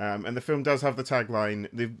 And the film does have the tagline.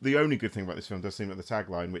 The only good thing about this film does seem like the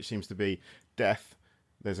tagline, which seems to be death.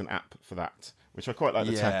 There's an app for that, which I quite like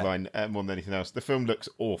the tagline more than anything else. The film looks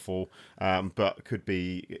awful, but could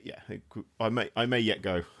be. I may yet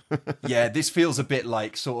go. Yeah, this feels a bit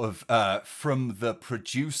like sort of from the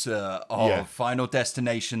producer of Final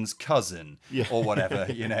Destination's cousin or whatever,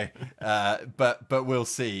 But we'll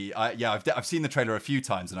see. I've seen the trailer a few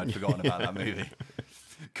times and I'd forgotten about that movie.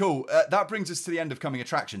 Cool. That brings us to the end of coming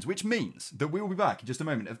attractions, which means that we will be back in just a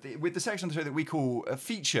moment with the section of the show that we call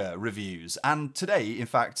feature reviews. And today, in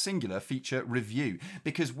fact, singular feature review,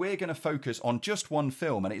 because we're going to focus on just one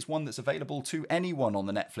film, and it's one that's available to anyone on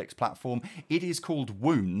the Netflix platform. It is called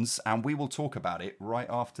Wounds, and we will talk about it right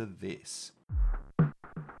after this.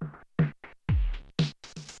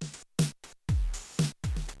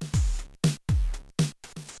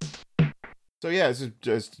 So yeah,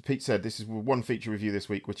 as Pete said, this is one feature review this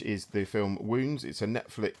week, which is the film Wounds. It's a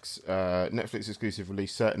Netflix exclusive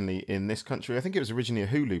release, certainly in this country. I think it was originally a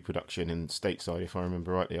Hulu production in stateside, if I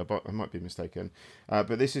remember rightly. I might be mistaken.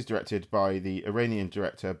 But this is directed by the Iranian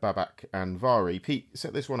director Babak Anvari. Pete,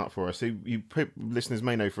 set this one up for us. So listeners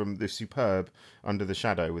may know from the superb Under the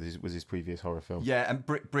Shadow with his previous horror film. Yeah, and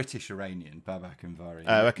British Iranian Babak Anvari.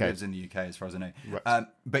 Okay. Lives in the UK, as far as I know. Right.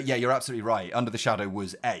 But yeah, you're absolutely right. Under the Shadow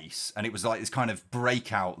was ace, and it was like this kind of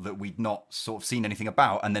breakout that we'd not sort of seen anything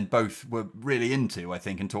about, and then both were really into, I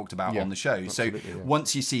think, and talked about on the show. So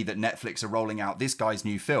once you see that Netflix are rolling out this guy's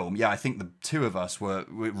new film, I think the two of us were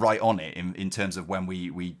right on it in terms of when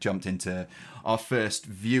we jumped into our first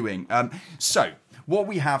viewing. So what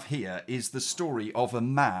we have here is the story of a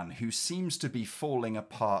man who seems to be falling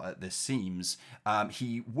apart at the seams.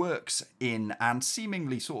 He works in and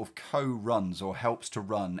seemingly sort of co-runs or helps to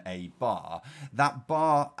run a bar. That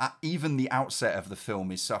bar, at even the outset of the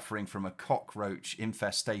film, is suffering from a cockroach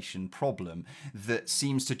infestation problem that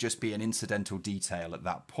seems to just be an incidental detail at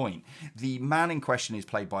that point. The man in question is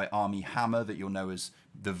played by Armie Hammer, that you'll know as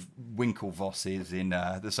the Winklevosses in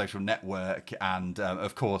The Social Network, and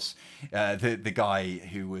of course the guy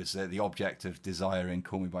who was the object of desire in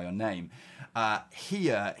Call Me By Your Name.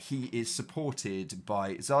 Here he is supported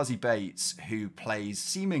by Zazie Bates, who plays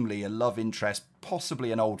seemingly a love interest,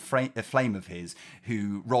 possibly an old flame of his,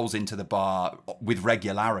 who rolls into the bar with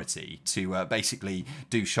regularity to basically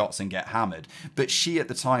do shots and get hammered. But she at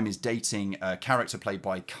the time is dating a character played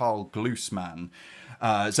by Carl Glusman,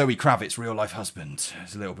 Zoe Kravitz's real-life husband.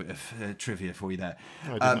 There's a little bit of trivia for you there.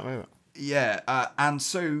 I did not know that. Yeah, and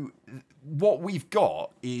so what we've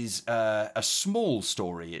got is a small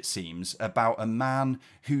story, it seems, about a man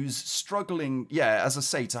who's struggling, as I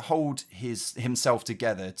say, to hold himself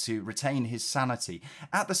together, to retain his sanity.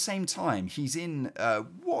 At the same time, he's in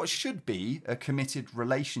what should be a committed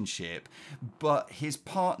relationship, but his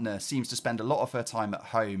partner seems to spend a lot of her time at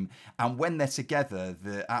home, and when they're together,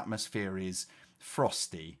 the atmosphere is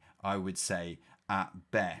frosty, I would say, at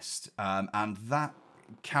best. And that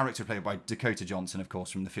character played by Dakota Johnson, of course,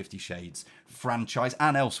 from the 50 Shades franchise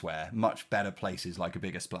and elsewhere, much better places like A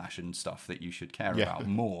Bigger Splash and stuff that you should care about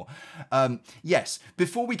more. Yes,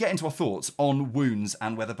 before we get into our thoughts on Wounds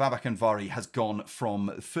and whether Babak Anvari has gone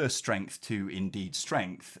from first strength to indeed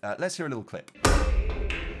strength, let's hear a little clip.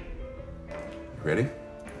 Ready?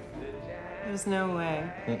 There's no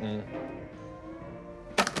way.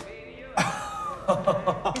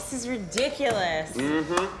 This is ridiculous.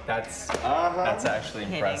 That's actually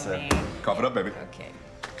impressive. Kidding me. Cough it up, baby. Okay.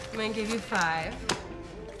 I'm gonna give you 5.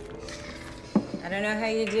 I don't know how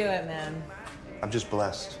you do it, man. I'm just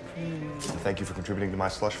blessed. Thank you for contributing to my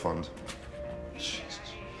slush fund. Jesus.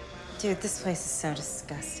 Dude, this place is so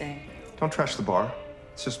disgusting. Don't trash the bar.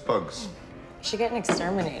 It's just bugs. You should get an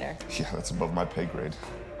exterminator. Yeah, that's above my pay grade.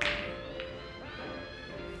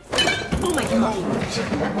 Oh my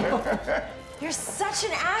god! You're such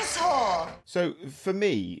an asshole! So for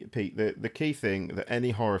me, Pete, the key thing that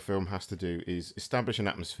any horror film has to do is establish an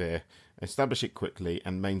atmosphere, establish it quickly,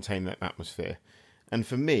 and maintain that atmosphere. And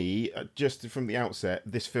for me, just from the outset,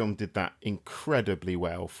 this film did that incredibly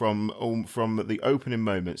well. From the opening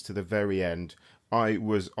moments to the very end, I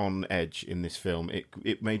was on edge in this film.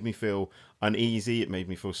 It made me feel uneasy. It made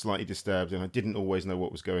me feel slightly disturbed, and I didn't always know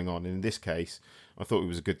what was going on. And in this case, I thought it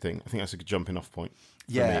was a good thing. I think that's a good jumping off point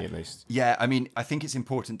for me, at least. Yeah, I mean, I think it's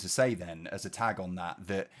important to say then, as a tag on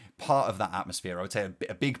that part of that atmosphere, I would say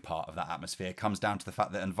a big part of that atmosphere comes down to the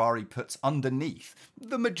fact that Anvari puts underneath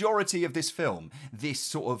the majority of this film this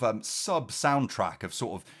sort of sub-soundtrack of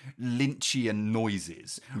sort of Lynchian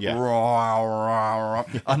noises. Yeah.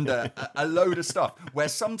 Under a load of stuff, where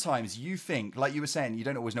sometimes you think, like you were saying, you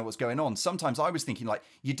don't always know what's going on. Sometimes I was thinking, like,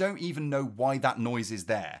 you don't even know why that noise is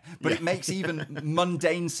there. But it makes even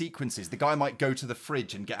mundane sequences. The guy might go to the fridge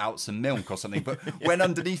and get out some milk or something, but when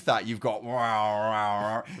underneath that you've got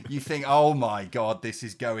you think, oh my god, this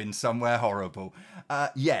is going somewhere horrible.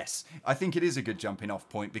 Yes, I think it is a good jumping off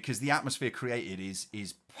point because the atmosphere created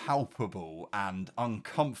is palpable and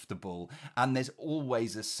uncomfortable, and there's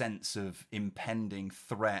always a sense of impending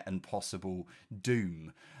threat and possible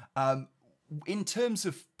doom. In terms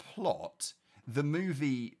of plot, the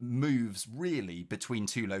movie moves really between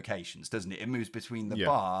two locations, doesn't it? It moves between the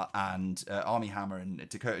bar and Armie Hammer and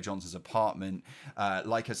Dakota Johnson's apartment,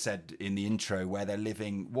 like I said in the intro, where they're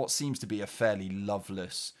living what seems to be a fairly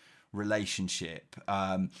loveless relationship.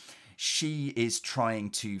 She is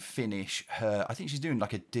trying to finish her, I think she's doing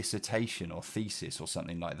like a dissertation or thesis or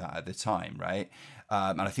something like that at the time, right?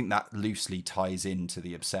 And I think that loosely ties into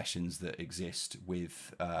the obsessions that exist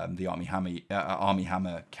with the Armie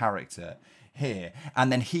Hammer character here.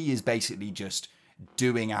 And then he is basically just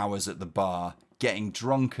doing hours at the bar, getting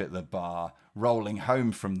drunk at the bar, rolling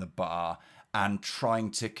home from the bar, and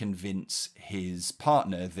trying to convince his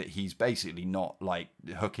partner that he's basically not like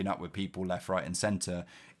hooking up with people left, right, and centre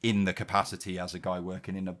in the capacity as a guy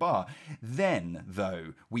working in a bar. Then,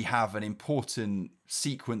 though, we have an important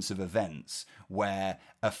sequence of events where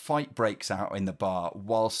a fight breaks out in the bar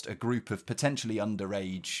whilst a group of potentially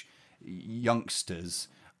underage youngsters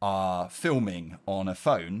are filming on a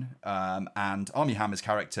phone, and Armie Hammer's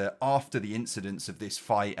character, after the incidents of this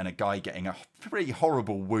fight and a guy getting a pretty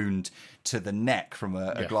horrible wound to the neck from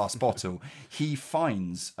a glass bottle, he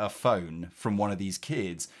finds a phone from one of these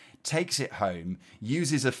kids, takes it home,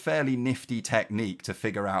 uses a fairly nifty technique to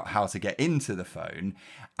figure out how to get into the phone,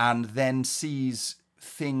 and then sees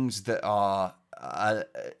things that are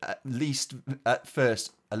at least at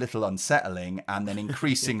first a little unsettling, and then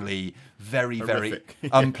increasingly very, very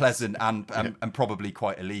unpleasant and probably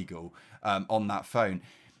quite illegal on that phone.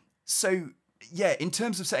 So, yeah, in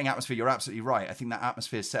terms of setting atmosphere, you're absolutely right. I think that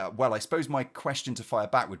atmosphere is set up well. I suppose my question to fire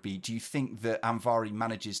back would be, do you think that Anvari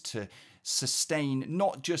manages to sustain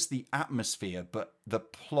not just the atmosphere, but the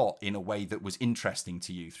plot in a way that was interesting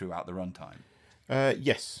to you throughout the runtime?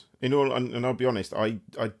 Yes. And I'll be honest, I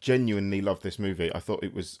genuinely loved this movie. I thought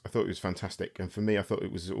it was fantastic, and for me, I thought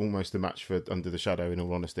it was almost a match for Under the Shadow. In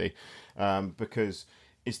all honesty, because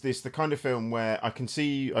it's the kind of film where I can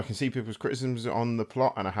see people's criticisms on the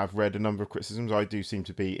plot, and I have read a number of criticisms. I do seem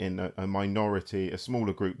to be in a minority, a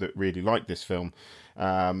smaller group that really like this film,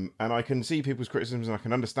 and I can see people's criticisms and I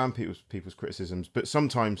can understand people's criticisms. But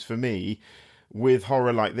sometimes, for me, with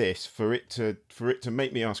horror like this, for it to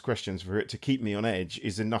make me ask questions, for it to keep me on edge,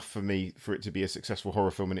 is enough for me for it to be a successful horror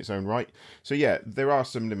film in its own right. So yeah, there are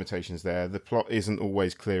some limitations there. The plot isn't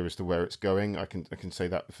always clear as to where it's going. I can say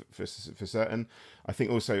that for certain. I think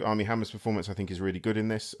also Armie Hammer's performance, I think, is really good in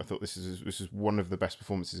this. I thought this is one of the best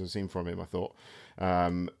performances I've seen from him. I thought,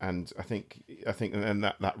 and I think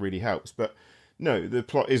that really helps. But no, the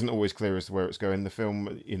plot isn't always clear as to where it's going. The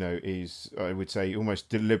film, is, I would say,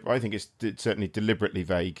 almost I think it's certainly deliberately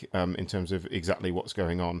vague in terms of exactly what's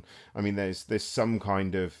going on. I mean, there's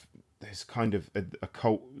kind of a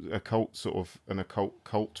cult sort of an occult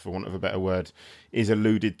cult, for want of a better word, is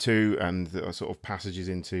alluded to, and the sort of passages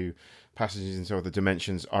into other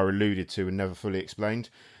dimensions are alluded to and never fully explained.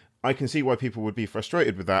 I can see why people would be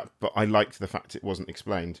frustrated with that, but I liked the fact it wasn't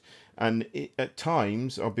explained. And at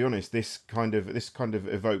times, I'll be honest, this kind of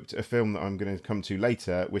evoked a film that I'm going to come to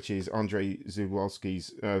later, which is Andrei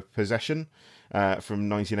Zulawski's Possession from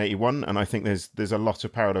 1981. And I think there's a lot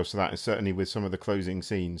of parallels to that, and certainly with some of the closing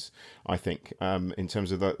scenes. I think in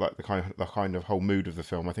terms of the kind of whole mood of the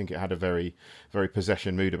film, I think it had a very, very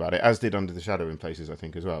Possession mood about it, as did Under the Shadow in places, I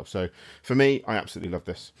think, as well. So for me, I absolutely love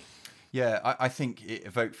this. Yeah, I think it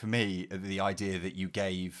evoked for me the idea that you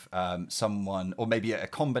gave someone, or maybe a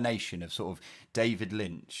combination of sort of David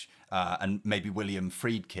Lynch and maybe William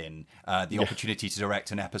Friedkin, the opportunity to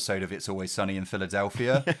direct an episode of It's Always Sunny in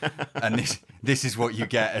Philadelphia. And this is what you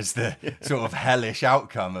get as the sort of hellish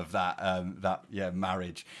outcome of that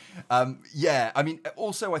marriage. I mean,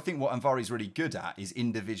 also I think what Anvari's really good at is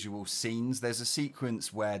individual scenes. There's a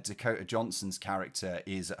sequence where Dakota Johnson's character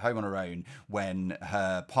is at home on her own when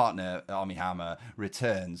her partner, Armie Hammer,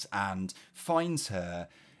 returns and finds her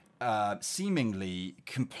seemingly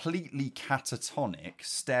completely catatonic,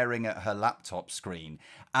 staring at her laptop screen.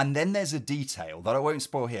 And then there's a detail that I won't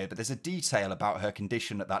spoil here, but there's a detail about her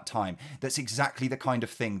condition at that time that's exactly the kind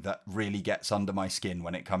of thing that really gets under my skin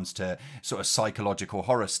when it comes to sort of psychological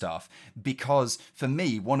horror stuff. Because for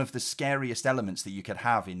me, one of the scariest elements that you could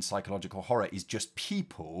have in psychological horror is just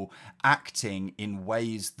people acting in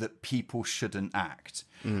ways that people shouldn't act.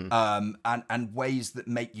 And ways that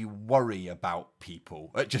make you worry about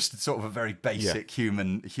people at just sort of a very basic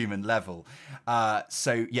human level.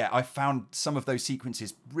 So I found some of those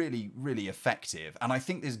sequences really, really effective. And I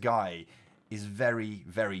think this guy is very,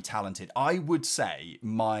 very talented. I would say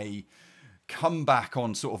my comeback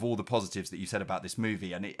on sort of all the positives that you said about this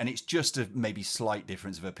movie, and it's just a maybe slight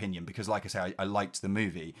difference of opinion, because like I say, I liked the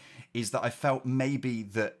movie, is that I felt maybe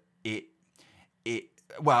that it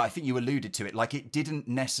well, I think you alluded to it, like it didn't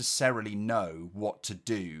necessarily know what to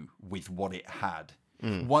do with what it had.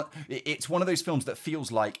 It's one of those films that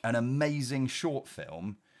feels like an amazing short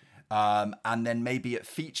film, and then maybe at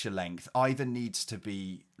feature length either needs to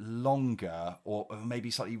be longer or maybe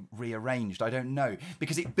slightly rearranged. I don't know,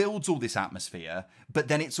 because it builds all this atmosphere, but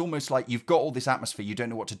then it's almost like you've got all this atmosphere, you don't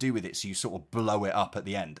know what to do with it, so you sort of blow it up at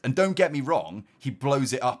the end. And don't get me wrong, he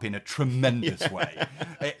blows it up in a tremendous way.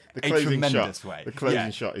 The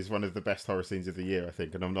closing shot is one of the best horror scenes of the year, I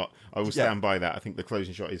think, and I will stand by that. I think the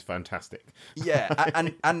closing shot is fantastic.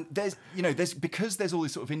 And there's because there's all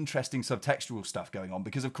this sort of interesting subtextual stuff going on,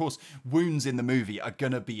 because of course wounds in the movie are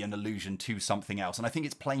going to be an allusion to something else, and I think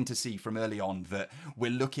it's plain to see from early on that we're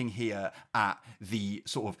looking here at the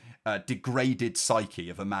sort of degraded psyche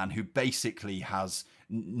of a man who basically has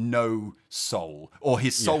no soul, or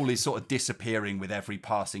his soul is sort of disappearing with every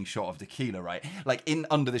passing shot of Tequila, right? Like in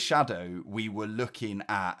Under the Shadow, we were looking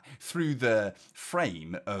at, through the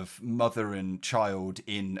frame of mother and child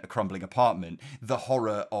in a crumbling apartment, the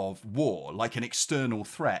horror of war, like an external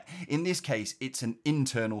threat. In this case, it's an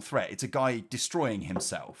internal threat. It's a guy destroying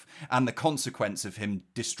himself and the consequence of him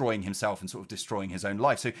destroying himself and sort of destroying his own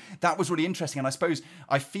life. So that was really interesting. And I suppose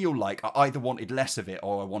I feel like I either wanted less of it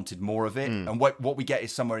or I wanted more of it. And what we get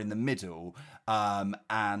is somewhere in the middle,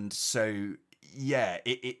 and so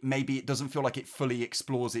it maybe it doesn't feel like it fully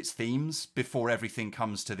explores its themes before everything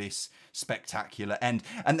comes to this spectacular end.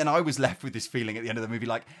 And then I was left with this feeling at the end of the movie,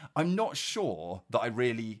 like, I'm not sure that I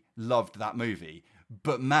really loved that movie,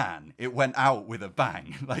 but man, it went out with a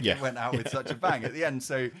bang. It went out with such a bang at the end.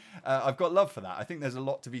 So I've got love for that. I think there's a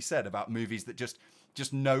lot to be said about movies that just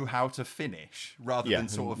know how to finish, rather than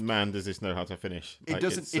sort of, man, does this know how to finish. It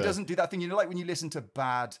doesn't do that thing, like when you listen to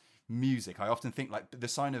bad music, I often think like the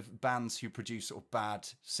sign of bands who produce sort of bad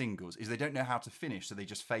singles is they don't know how to finish, so they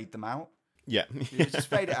just fade them out. Yeah. Just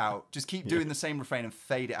fade it out. Just keep doing the same refrain and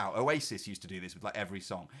fade it out. Oasis used to do this with like every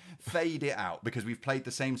song. Fade it out, because we've played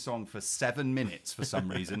the same song for 7 minutes for some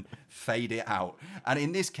reason. Fade it out. And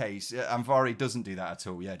in this case, Anvari doesn't do that at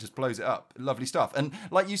all. Yeah, just blows it up. Lovely stuff. And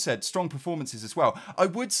like you said, strong performances as well. I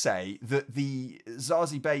would say that the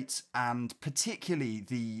Zazie Bates and particularly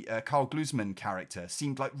the Carl Glusman character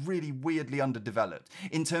seemed like really weirdly underdeveloped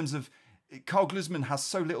in terms of Carl Glusman has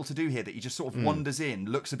so little to do here that he just sort of wanders in,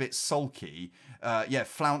 looks a bit sulky,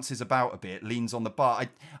 flounces about a bit, leans on the bar.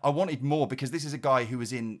 I wanted more, because this is a guy who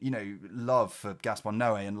was in, Love for Gaspar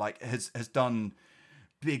Noé and like has done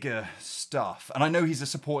bigger stuff. And I know he's a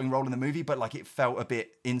supporting role in the movie, but like it felt a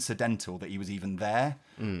bit incidental that he was even there.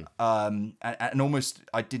 And almost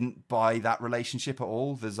I didn't buy that relationship at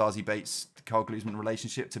all, the Zazie Bates the Carl Glusman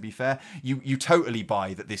relationship, to be fair. You totally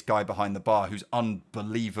buy that this guy behind the bar, who's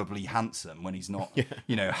unbelievably handsome when he's not,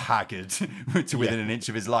 haggard to within an inch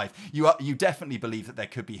of his life, you definitely believe that there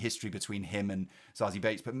could be history between him and Zazie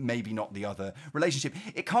Bates, but maybe not the other relationship.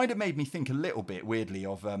 It kind of made me think a little bit, weirdly,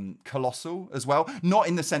 of Colossal as well. Not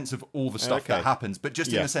in the sense of all the stuff that happens, but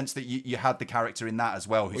just in the sense that you had the character in that as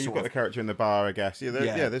well. Who you've got the character in the bar, I guess.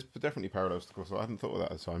 There's definitely parallels to Colossal. I hadn't thought of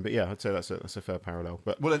that at the time, but I'd say that's a fair parallel.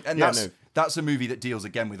 But that's a movie that deals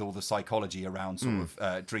again with all the psychology around sort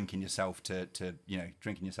of drinking yourself to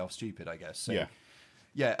drinking yourself stupid, I guess. So,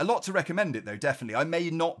 yeah, a lot to recommend it though, definitely. I may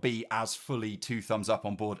not be as fully 2 thumbs up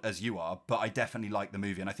on board as you are, but I definitely like the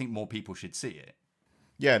movie, and I think more people should see it.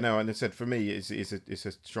 Yeah, no, and I said for me, it's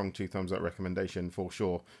a strong 2 thumbs up recommendation for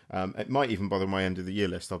sure. It might even bother my end of the year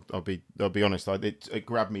list. I'll be honest. It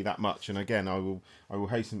grabbed me that much, and again, I will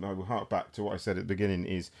hark back to what I said at the beginning.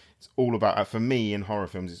 It's all about, for me in horror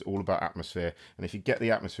films, it's all about atmosphere. And if you get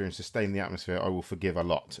the atmosphere and sustain the atmosphere, I will forgive a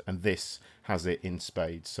lot. And this has it in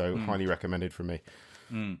spades. So highly recommended from me.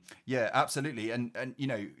 Yeah, absolutely. And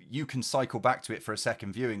you can cycle back to it for a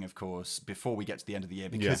second viewing, of course, before we get to the end of the year,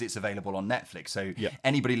 because it's available on Netflix. So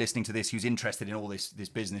anybody listening to this who's interested in all this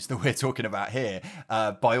business that we're talking about here,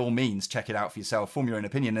 by all means, check it out for yourself, form your own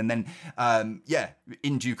opinion. And then,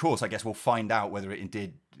 in due course, I guess we'll find out whether it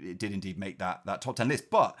did indeed make that top 10 list.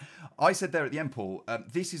 But I said there at the end, Paul,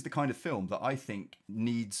 this is the kind of film that I think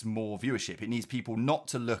needs more viewership. It needs people not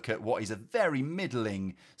to look at what is a very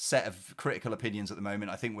middling set of critical opinions at the moment.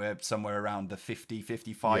 I think we're somewhere around the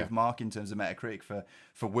 50-55 mark in terms of Metacritic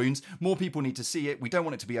for Wounds. More people need to see it. We don't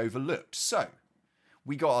want it to be overlooked. So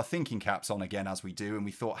we got our thinking caps on again, as we do, and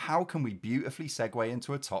we thought, how can we beautifully segue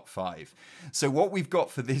into a top 5? So what we've got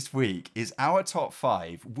for this week is our top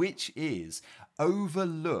 5, which is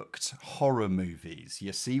overlooked horror movies.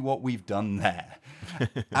 You see what we've done there?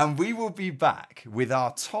 And we will be back with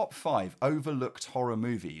our top 5 overlooked horror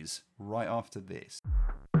movies right after this.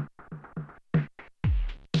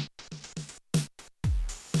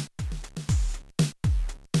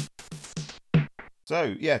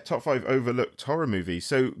 So, top 5 overlooked horror movies.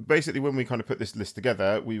 So, basically, when we kind of put this list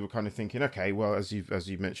together, we were kind of thinking, okay, well, as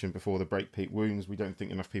you mentioned before, the Breakpeak Wounds, we don't think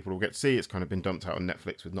enough people will get to see. It's kind of been dumped out on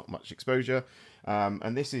Netflix with not much exposure.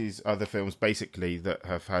 And this is other films, basically, that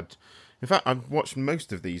have had... In fact, I've watched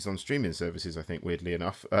most of these on streaming services, I think, weirdly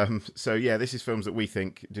enough. This is films that we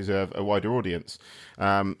think deserve a wider audience.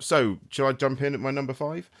 So, shall I jump in at my number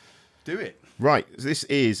 5? Do it. Right, this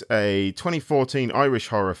is a 2014 Irish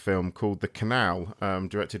horror film called The Canal,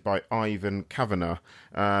 directed by Ivan Kavanagh.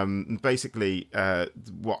 Basically,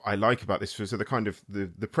 what I like about this, so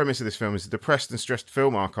the premise of this film is a depressed and stressed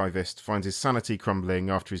film archivist finds his sanity crumbling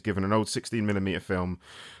after he's given an old 16mm film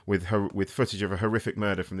with footage of a horrific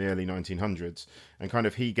murder from the early 1900s, and kind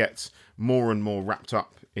of he gets more and more wrapped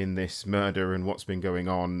up in this murder and what's been going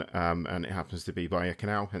on, and it happens to be by a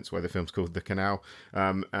canal, hence why the film's called The Canal.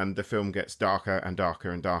 And the film gets darker and darker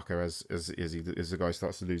and darker as the guy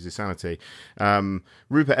starts to lose his sanity.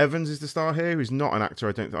 Rupert Evans is the star here, who's not an actor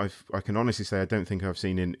I can honestly say I don't think I've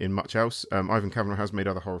seen in much else. Ivan Kavanagh has made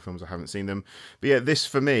other horror films, I haven't seen them. But yeah, this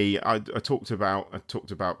for me, I talked about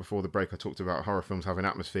before the break, I talked about horror films having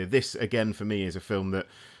atmosphere. This, again, for me, is a film that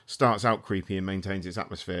starts out creepy and maintains its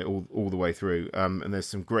atmosphere all the way through. And there's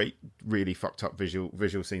some great, really fucked up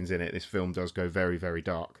visual scenes in it. This film does go very, very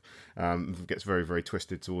dark. Gets very, very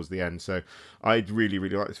twisted towards the end. So I really,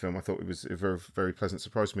 really like this film. I thought it was a very, very pleasant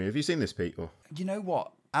surprise to me. Have you seen this, Pete? Or? You know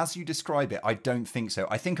what? As you describe it, I don't think so.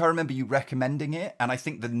 I think I remember you recommending it, and I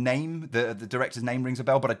think the name, the director's name rings a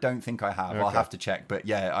bell, but I don't think I have. Okay. I'll have to check. But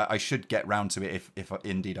yeah, I should get round to it if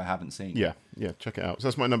indeed I haven't seen. Yeah, check it out. So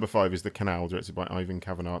that's my number 5 is The Canal, directed by Ivan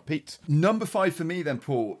Kavanagh. Pete? Number 5 for me then,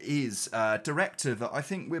 Paul, is a director that I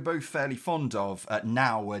think we're both fairly fond of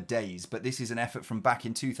nowadays, but this is an effort from back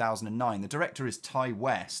in 2009. The director is Ty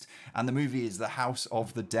West, and the movie is The House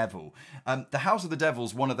of the Devil. The House of the Devil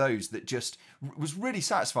is one of those that just was really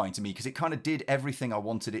satisfying to me because it kind of did everything I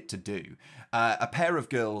wanted it to do. A pair of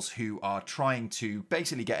girls who are trying to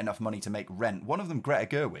basically get enough money to make rent. One of them, Greta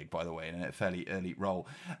Gerwig, by the way, in a fairly elite role.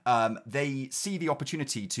 They see the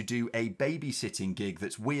opportunity to do a babysitting gig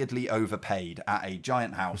that's weirdly overpaid at a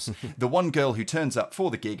giant house. The one girl who turns up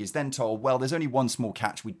for the gig is then told, well, there's only one small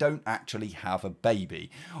catch. We don't actually have a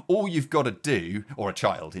baby. All you've got to do, or a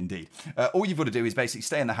child indeed, all you've got to do is basically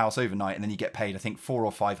stay in the house overnight and then you get paid, I think, $400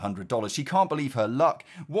 or $500. She can't believe her luck.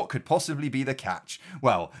 What could possibly be the catch?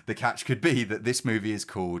 Well, the catch could be that this movie is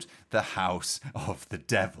called The House of the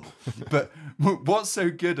Devil. But what's so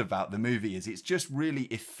good about the movie is it's just really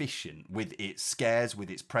efficient with its scares, with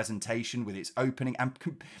its presentation, with its opening. And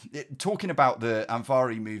talking about the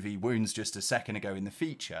Anvari movie Wounds just a second ago in the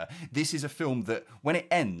feature, this is a film that when it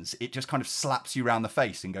ends, it just kind of slaps you around the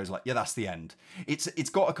face and goes like, yeah, that's the end. It's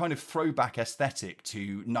got a kind of throwback aesthetic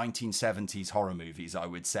to 1970s horror movies, I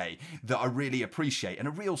would say, that I really appreciate, and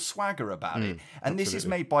a real swagger about it. And this is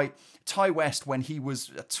made by Ty West when he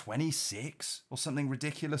was 26 or something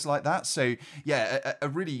ridiculous like that. So yeah, a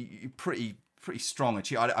really pretty strong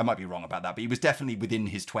achievement. I might be wrong about that, but he was definitely within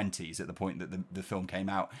his 20s at the point that the film came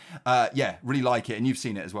out. Yeah, really like it, and you've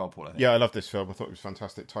seen it as well, Paul, I think. Yeah, I love this film. I thought it was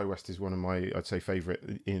fantastic. Ty West is one of my, I'd say, favourite,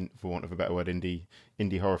 for want of a better word, indie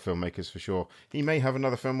horror filmmakers for sure. He may have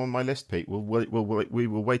another film on my list, Pete. We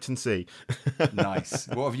will wait and see. Nice.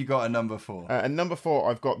 What have you got at number 4? At number 4,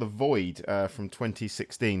 I've got The Void from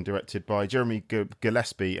 2016, directed by Jeremy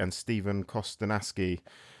Gillespie and Stephen Kostanowski.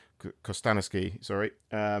 Sorry.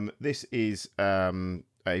 This is a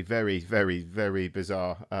very, very, very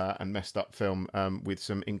bizarre and messed up film with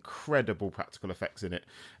some incredible practical effects in it.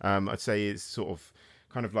 I'd say it's sort of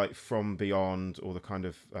kind of like From Beyond, or the kind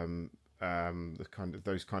of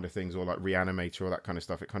those kind of things, or like Reanimator, or that kind of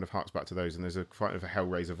stuff. It kind of harks back to those, and there's a quite of a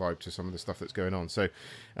Hellraiser vibe to some of the stuff that's going on. So,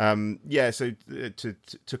 to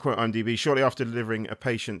quote IMDb, shortly after delivering a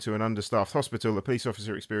patient to an understaffed hospital, a police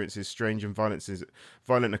officer experiences strange and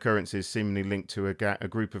violent occurrences seemingly linked to a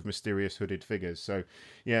group of mysterious hooded figures. So,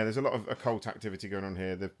 yeah, there's a lot of occult activity going on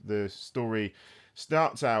here. The story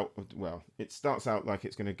starts out like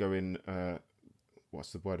it's going to go in.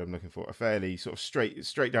 What's the word I'm looking for? A fairly sort of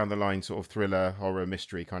straight down the line sort of thriller, horror,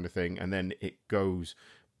 mystery kind of thing. And then it goes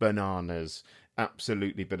bananas,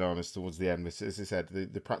 absolutely bananas towards the end. As I said,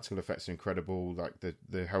 the practical effects are incredible. Like the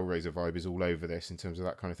Hellraiser vibe is all over this in terms of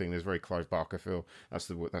that kind of thing. There's a very Clive Barker feel. That's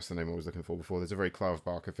the name I was looking for before. There's a very Clive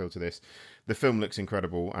Barker feel to this. The film looks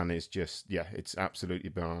incredible, and it's just, yeah, it's absolutely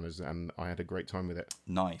bananas, and I had a great time with it.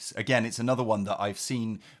 Nice. Again, it's another one that I've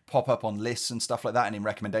seen pop up on lists and stuff like that and in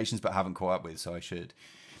recommendations, but haven't caught up with, so I should.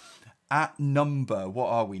 At number, what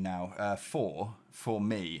are we now? 4 for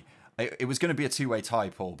me. It was going to be a two-way tie,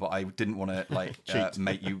 Paul, but I didn't want to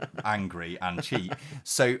make you angry and cheat.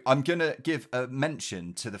 So I'm going to give a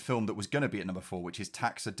mention to the film that was going to be at number 4, which is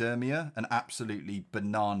Taxidermia, an absolutely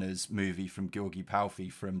bananas movie from Georgi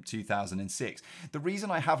Palfi from 2006. The reason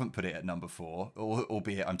I haven't put it at number 4,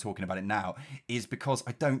 albeit I'm talking about it now, is because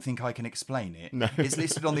I don't think I can explain it. No. It's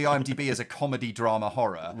listed on the IMDb as a comedy drama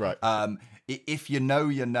horror. Right. If you know,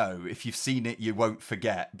 you know. If you've seen it, you won't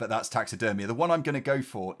forget. But that's Taxidermia. The one I'm going to go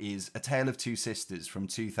for is A Tale of Two Sisters from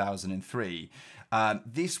 2003.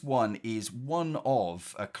 This one is one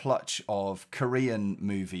of a clutch of Korean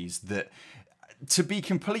movies that, to be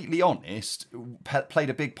completely honest, played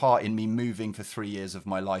a big part in me moving for 3 years of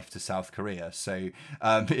my life to South Korea. So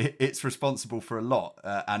it's responsible for a lot.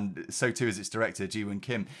 And so too is its director, Ji-Woon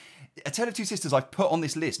Kim. A Tale of Two Sisters I've put on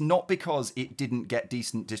this list not because it didn't get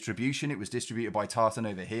decent distribution. It was distributed by Tartan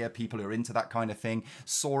over here. People who are into that kind of thing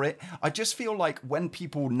saw it. I just feel like when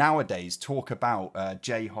people nowadays talk about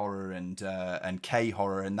J-horror and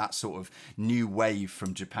K-horror and that sort of new wave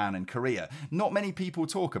from Japan and Korea, not many people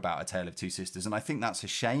talk about A Tale of Two Sisters, and I think that's a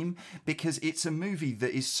shame because it's a movie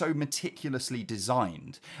that is so meticulously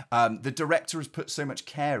designed. The director has put so much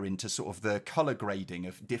care into sort of the colour grading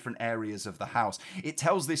of different areas of the house. It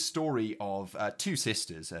tells this story of two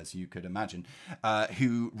sisters, as you could imagine,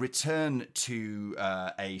 who return to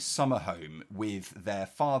a summer home with their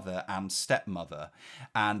father and stepmother,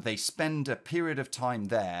 and they spend a period of time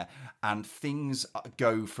there, and things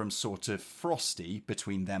go from sort of frosty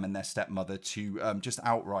between them and their stepmother to just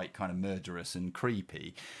outright kind of murderous and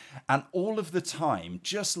creepy. And all of the time,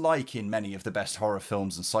 just like in many of the best horror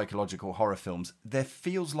films and psychological horror films, there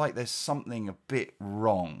feels like there's something a bit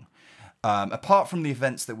wrong. Apart from the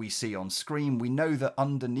events that we see on screen, we know that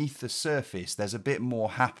underneath the surface there's a bit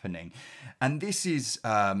more happening, and this is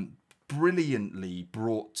brilliantly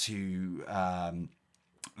brought to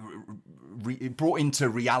brought into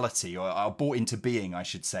reality, or brought into being, I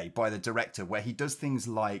should say, by the director, where he does things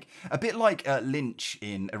like a bit like Lynch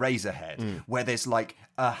in Eraserhead, where there's like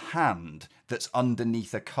a hand that's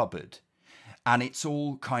underneath a cupboard. And it's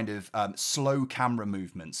all kind of slow camera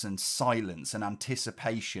movements and silence and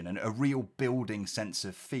anticipation and a real building sense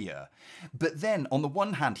of fear. But then on the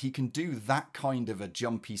one hand, he can do that kind of a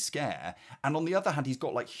jumpy scare. And on the other hand, he's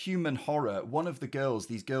got like human horror. One of the girls,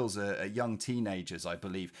 these girls are young teenagers, I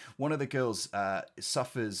believe. One of the girls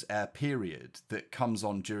suffers a period that comes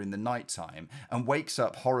on during the nighttime and wakes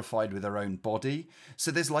up horrified with her own body.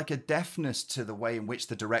 So there's like a deafness to the way in which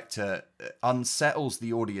the director unsettles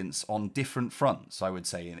the audience on different fronts, I would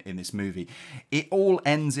say, in this movie. It all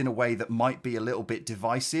ends in a way that might be a little bit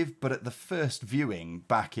divisive, but at the first viewing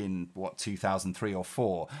back in, 2003 or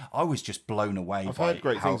 4, I was just blown away. I've heard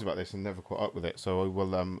great things about this and never caught up with it, so I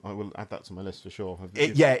will add that to my list for sure.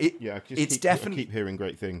 Keep hearing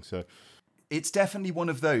great things, so... It's definitely one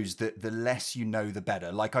of those that the less you know, the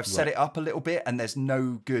better. Like, I've set it up a little bit, and there's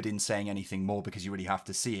no good in saying anything more because you really have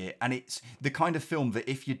to see it. And it's the kind of film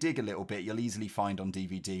that if you dig a little bit, you'll easily find on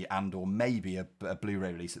DVD and or maybe a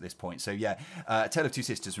Blu-ray release at this point. So yeah, Tale of Two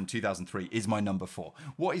Sisters from 2003 is my number 4.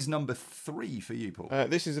 What is number 3 for you, Paul?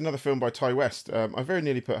 This is another film by Ty West. I very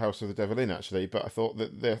nearly put House of the Devil in, actually, but I thought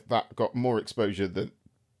that got more exposure than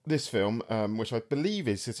this film, which I believe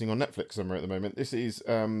is sitting on Netflix somewhere at the moment. This is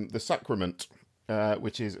The Sacrament,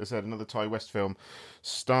 which is, as I said, another Ty West film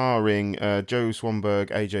starring Joe Swanberg,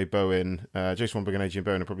 AJ Bowen. Joe Swanberg and AJ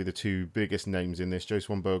Bowen are probably the two biggest names in this. Joe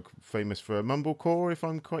Swanberg, famous for Mumblecore, if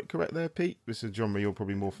I'm quite correct there, Pete. This is a genre you're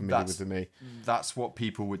probably more familiar with than me. That's what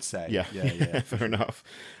people would say. Yeah. Fair enough.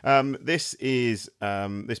 This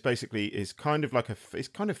basically is kind of like it's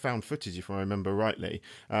kind of found footage, if I remember rightly.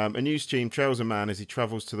 A news team trails a man as he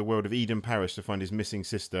travels to the world of Eden Parish to find his missing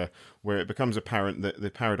sister, where it becomes apparent that the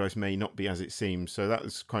paradise may not be as it seems. So that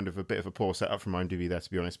was kind of a bit of a poor setup from IMDb there, to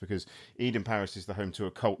be honest, because Eden Parish is the home to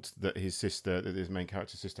a cult that his main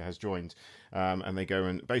character's sister has joined, and they go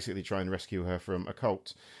and basically try and rescue her from a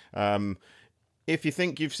cult. If you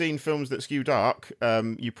think you've seen films that skew dark,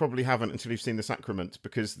 you probably haven't until you've seen The Sacrament,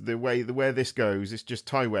 because where this goes, it's just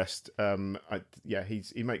Ty West.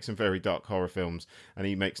 He makes some very dark horror films, and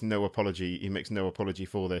he makes no apology. He makes no apology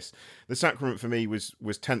for this. The Sacrament for me was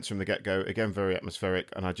tense from the get go. Again, very atmospheric,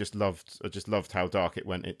 and I just loved how dark it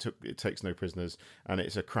went. It takes no prisoners, and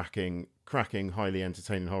it's a cracking, highly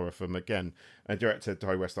entertaining horror from, again, a director,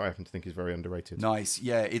 Ty West, I happen to think is very underrated. Nice.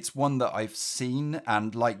 Yeah, it's one that I've seen,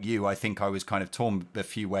 and like you, I think I was kind of torn a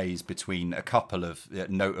few ways between a couple of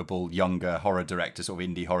notable younger horror directors, sort of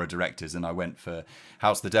indie horror directors, and I went for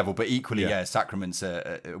House of the Devil, but equally, Sacrament's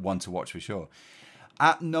one to watch for sure.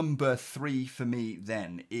 At number 3 for me,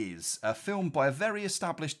 then, is a film by a very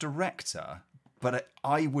established director, but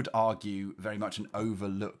I would argue very much an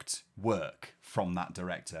overlooked work from that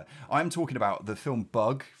director. I'm talking about the film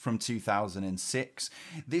Bug from 2006.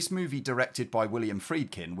 This movie, directed by William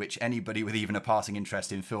Friedkin, which anybody with even a passing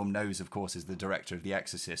interest in film knows, of course, is the director of The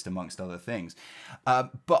Exorcist, amongst other things.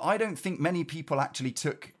 But I don't think many people actually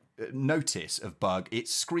took notice of Bug.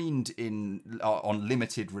 It's screened on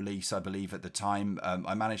limited release, I believe, at the time.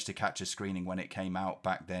 I managed to catch a screening when it came out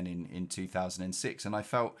back then in 2006, and I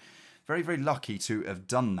felt very, very lucky to have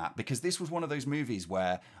done that, because this was one of those movies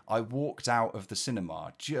where I walked out of the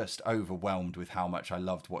cinema just overwhelmed with how much I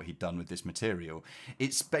loved what he'd done with this material.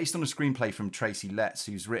 It's based on a screenplay from Tracy Letts,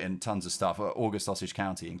 who's written tons of stuff, August Osage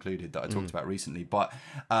County included, that I talked about recently. But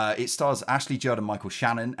it stars Ashley Judd and Michael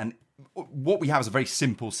Shannon, and what we have is a very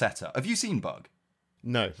simple setup. Have you seen Bug?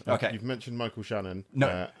 No. Okay. You've mentioned Michael Shannon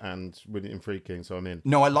and William Friedkin, so I'm in.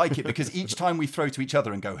 No, I like it because each time we throw to each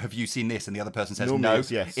other and go, have you seen this? And the other person says normally no.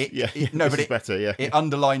 Yes. But it's better, yeah. It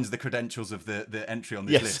underlines the credentials of the entry on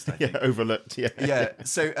this list, I think. Overlooked, Yeah.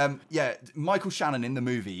 So, Michael Shannon in the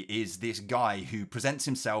movie is this guy who presents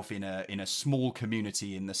himself in a small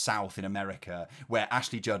community in the South in America, where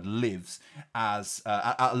Ashley Judd lives as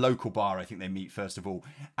at a local bar. I think they meet first of all,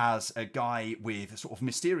 as a guy with a sort of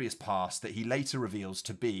mysterious past that he later reveals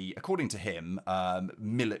to be, according to him,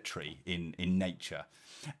 military in nature.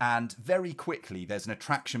 And very quickly, there's an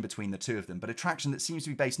attraction between the two of them, but attraction that seems to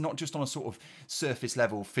be based not just on a sort of surface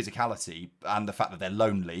level physicality and the fact that they're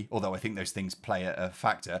lonely, although I think those things play a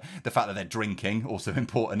factor. The fact that they're drinking, also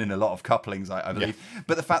important in a lot of couplings, I believe. Yeah.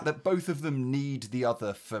 But the fact that both of them need the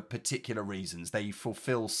other for particular reasons. They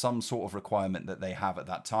fulfill some sort of requirement that they have at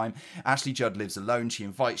that time. Ashley Judd lives alone. She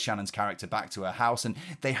invites Shannon's character back to her house, and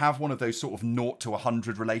they have one of those sort of 0 to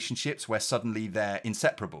 100 relationships where suddenly they're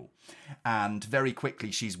inseparable. And very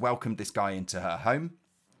quickly, she's welcomed this guy into her home,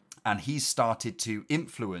 and he's started to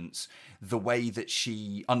influence the way that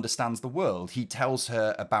she understands the world. He tells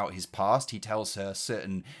her about his past. He tells her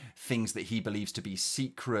certain things that he believes to be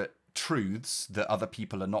secret truths that other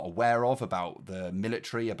people are not aware of about the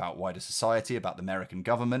military, about wider society, about the American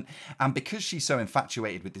government. And because she's so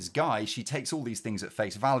infatuated with this guy, she takes all these things at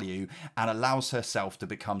face value and allows herself to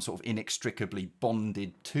become sort of inextricably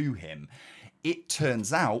bonded to him. It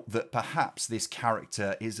turns out that perhaps this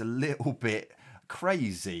character is a little bit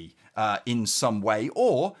crazy in some way,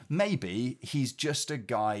 or maybe he's just a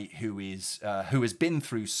guy who has been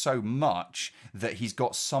through so much that he's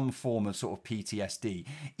got some form of sort of PTSD.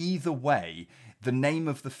 Either way, the name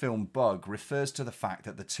of the film Bug refers to the fact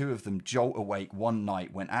that the two of them jolt awake one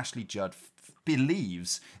night when Ashley Judd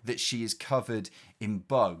believes that she is covered in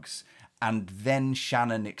bugs, and then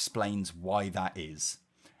Shannon explains why that is.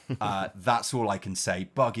 That's all I can say.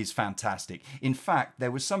 Bug is fantastic. In fact,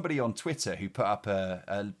 there was somebody on Twitter who put up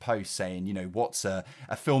a post saying, you know, what's a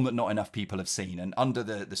film that not enough people have seen? And under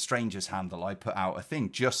the Strangers handle, I put out a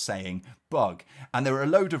thing just saying Bug. And there were a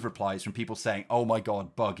load of replies from people saying, oh my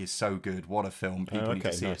God, Bug is so good. What a film. People need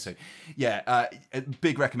to see it. So, yeah, a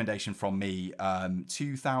big recommendation from me.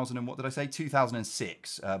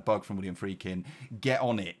 2006, Bug from William Friedkin. Get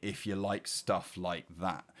on it if you like stuff like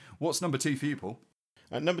that. What's number 2 for you, Paul?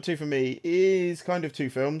 Number 2 for me is kind of 2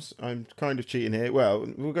 films. I'm kind of cheating here. Well,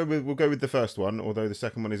 we'll go with the first one, although the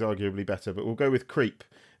second one is arguably better. But we'll go with Creep,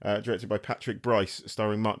 directed by Patrick Bryce,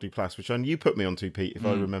 starring Mark Duplass, which I know you put me onto, Pete, if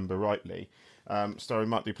I remember rightly. Starring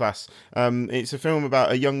Mark Duplass. It's a film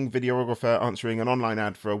about a young videographer answering an online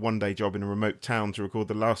ad for a one-day job in a remote town to record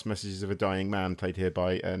the last messages of a dying man, played here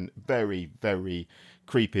by a very, very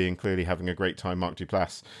creepy and clearly having a great time Mark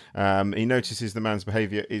Duplass. He notices the man's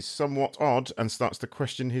behaviour is somewhat odd and starts to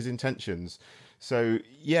question his intentions. So,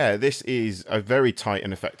 yeah, this is a very tight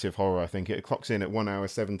and effective horror, I think. It clocks in at 1 hour,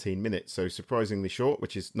 17 minutes, so surprisingly short,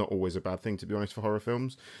 which is not always a bad thing, to be honest, for horror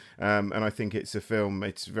films. And I think it's a film,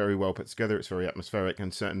 it's very well put together, it's very atmospheric,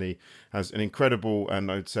 and certainly has an incredible,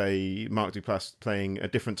 and I'd say Mark Duplass playing a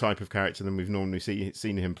different type of character than we've normally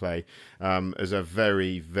seen him play, as a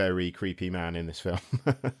very, very creepy man in this film.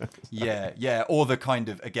 Yeah, or the kind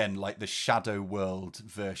of, again, like the Shadow World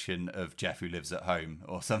version of Jeff Who Lives at Home,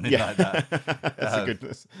 or something like that.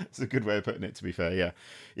 That's a good way of putting it, to be fair.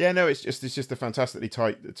 Yeah. No, it's just a fantastically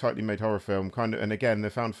tightly made horror film. Kind of, and again, the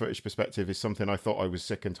found footage perspective is something I thought I was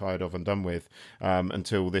sick and tired of and done with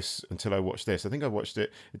until I watched this. I think I watched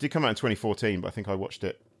it. It did come out in 2014, but I think I watched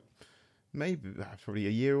it maybe probably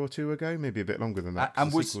a year or two ago, maybe a bit longer than that. And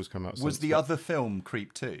the sequels come out was the other film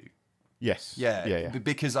Creep 2? Yes. Yeah.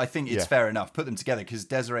 Because I think it's fair enough. Put them together because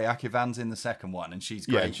Desiree Akhavan's in the second one, and she's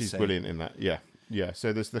great. Yeah, and she's brilliant in that. Yeah,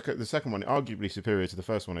 so there's the second one, arguably superior to the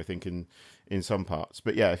first one, I think, in some parts.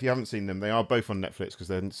 But yeah, if you haven't seen them, they are both on Netflix, because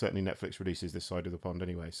they're certainly Netflix releases this side of the pond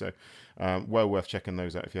anyway. So well worth checking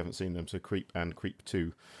those out if you haven't seen them. So Creep and Creep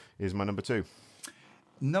 2 is my number 2.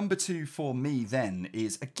 Number 2 for me then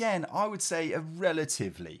is, again, I would say a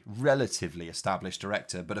relatively established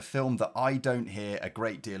director, but a film that I don't hear a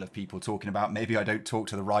great deal of people talking about. Maybe I don't talk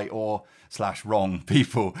to the right or / wrong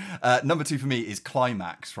people. Number 2 for me is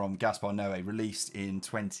Climax from Gaspar Noé, released in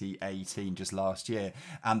 2018, just last year,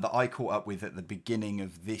 and that I caught up with at the beginning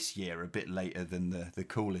of this year, a bit later than the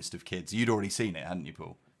coolest of kids. You'd already seen it, hadn't you,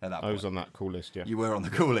 Paul? I was on that cool list, yeah. You were on the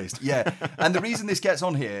cool list, yeah. And the reason this gets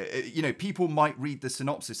on here, you know, people might read the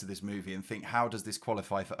synopsis of this movie and think, how does this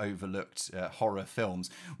qualify for overlooked horror films?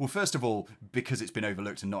 Well, first of all, because it's been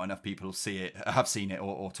overlooked and not enough people have seen it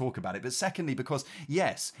or talk about it. But secondly, because,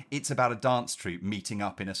 yes, it's about a dance troupe meeting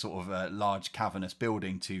up in a sort of a large cavernous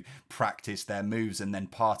building to practice their moves and then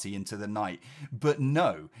party into the night. But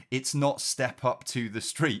no, it's not Step Up to the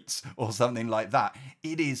Streets or something like that.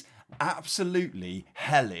 It is absolutely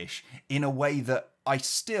hellish in a way that I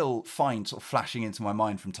still find sort of flashing into my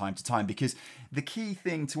mind from time to time, because the key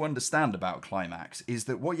thing to understand about Climax is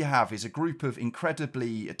that what you have is a group of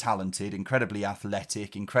incredibly talented, incredibly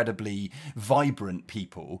athletic, incredibly vibrant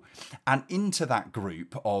people, and into that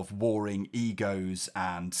group of warring egos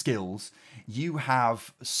and skills, you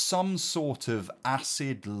have some sort of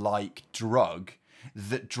acid-like drug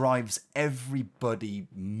that drives everybody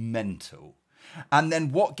mental. And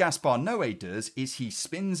then what Gaspar Noé does is he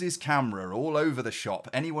spins his camera all over the shop.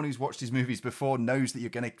 Anyone who's watched his movies before knows that you're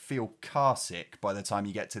going to feel car sick by the time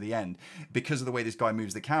you get to the end because of the way this guy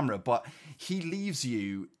moves the camera. But he leaves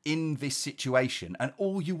you in this situation, and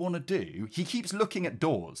all you want to do, he keeps looking at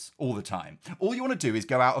doors all the time. All you want to do is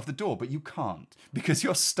go out of the door, but you can't because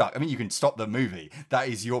you're stuck. I mean, you can stop the movie. That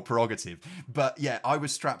is your prerogative. But yeah, I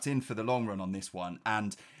was strapped in for the long run on this one,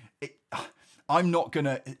 and I'm not going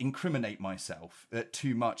to incriminate myself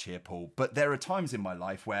too much here, Paul, but there are times in my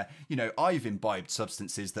life where, I've imbibed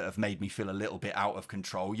substances that have made me feel a little bit out of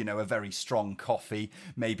control, a very strong coffee,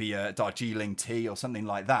 maybe a Darjeeling tea or something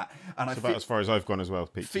like that. And It's about as far as I've gone as well,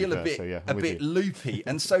 Pete. Feel a bit loopy.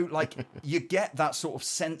 And so, you get that sort of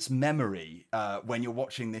sense memory when you're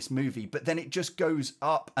watching this movie, but then it just goes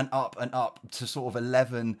up and up and up to sort of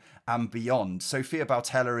 11 and beyond. Sofia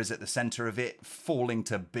Boutella is at the center of it, falling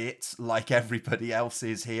to bits like everybody else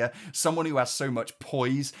is here. Someone who has so much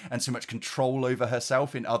poise and so much control over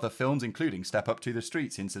herself in other films, including Step Up to the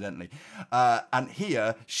Streets, incidentally. And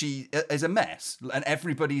here she is a mess, and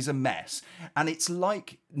everybody's a mess. And it's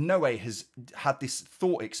like Noé has had this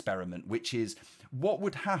thought experiment, which is, what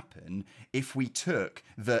would happen if we took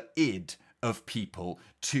the id of people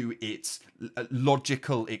to its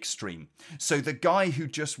logical extreme? So the guy who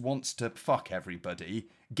just wants to fuck everybody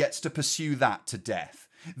gets to pursue that to death.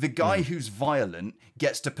 The guy who's violent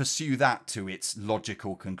gets to pursue that to its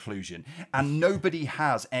logical conclusion. And nobody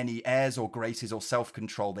has any airs or graces or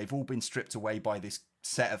self-control. They've all been stripped away by this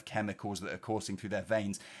set of chemicals that are coursing through their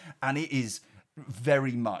veins. And it is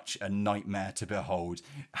very much a nightmare to behold.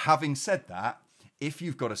 Having said that, if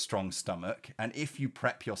you've got a strong stomach and if you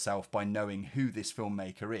prep yourself by knowing who this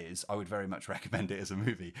filmmaker is, I would very much recommend it as a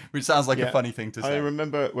movie, which sounds like a funny thing to say. I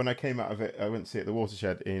remember when I came out of it, I went to see it at the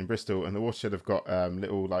Watershed in Bristol, and the Watershed have got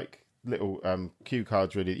little cue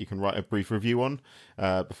cards really that you can write a brief review on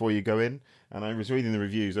before you go in. And I was reading the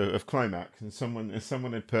reviews of Climax, and someone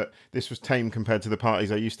had put, this was tame compared to the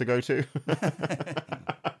parties I used to go to.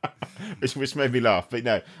 Which made me laugh, but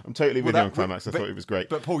no, I'm totally with you on Climax. I thought it was great.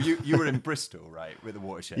 But Paul, you were in Bristol, right, with the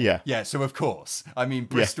Watershed? Yeah. So of course, I mean,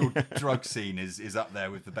 Bristol drug scene is up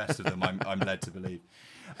there with the best of them. I'm led to believe.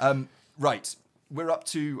 Right, we're up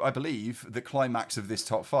to, I believe, the climax of this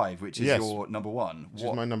top five, which is your number one. Which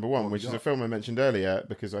is my number one, which is a film I mentioned earlier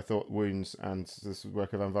because I thought Wounds and this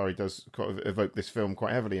work of Anvari does kind of evoke this film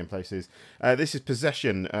quite heavily in places. This is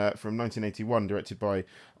Possession from 1981, directed by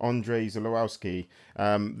Andrzej Zulawski.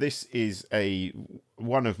 This is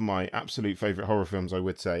one of my absolute favourite horror films, I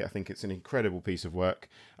would say. I think it's an incredible piece of work.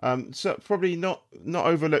 So probably not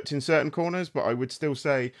overlooked in certain corners, but I would still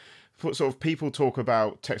say, sort of, people talk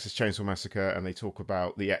about Texas Chainsaw Massacre and they talk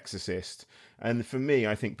about The Exorcist, and for me,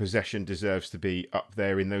 I think Possession deserves to be up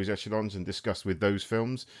there in those echelons and discussed with those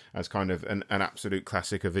films as kind of an absolute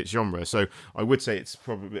classic of its genre. So I would say it's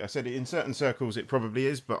probably, I said it in certain circles, it probably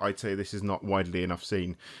is, but I'd say this is not widely enough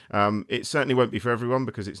seen. It certainly won't be for everyone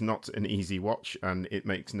because it's not an easy watch and it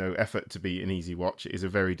makes no effort to be an easy watch. It is a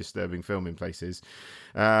very disturbing film in places.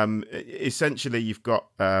 Essentially, you've got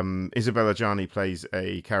Isabella Gianni plays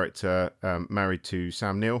a character married to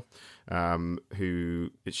Sam Neill,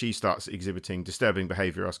 who she starts exhibiting disturbing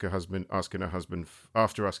behaviour, asking her husband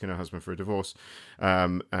for a divorce,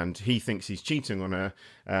 and he thinks he's cheating on her,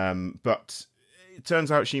 but it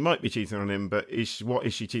turns out she might be cheating on him. But what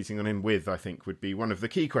is she cheating on him with? I think would be one of the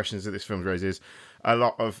key questions that this film raises.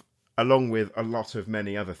 Along with a lot of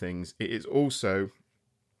many other things, it is also,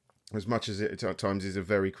 as much as it at times is a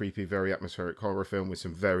very creepy, very atmospheric horror film with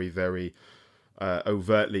some very, very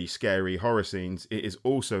overtly scary horror scenes, it is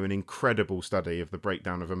also an incredible study of the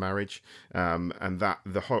breakdown of a marriage, and that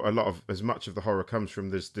as much of the horror comes from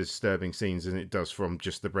this disturbing scenes as it does from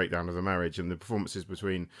just the breakdown of the marriage. And the performances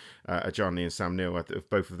between Ajani and Sam Neill,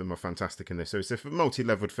 both of them are fantastic in this. So it's a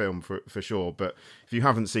multi-leveled film for sure. But if you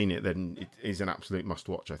haven't seen it, then it is an absolute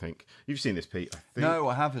must-watch. I think you've seen this, Pete. No,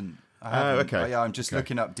 I haven't. Okay. I'm just Okay.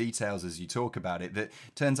 looking up details as you talk about it. That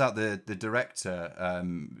turns out the director,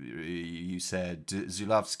 you said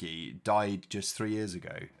Zulawski, died just 3 years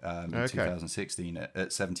ago, in 2016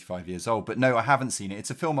 at 75 years old. But no, I haven't seen it. It's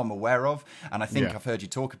a film I'm aware of, and I think I've heard you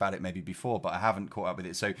talk about it maybe before, but I haven't caught up with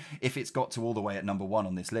it. So if it's got to all the way at number one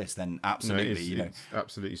on this list, then absolutely, it's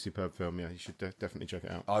absolutely superb film. Yeah, you should definitely check it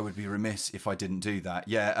out. I would be remiss if I didn't do that.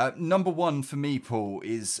 Yeah, number one for me, Paul,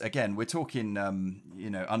 is, again, we're talking,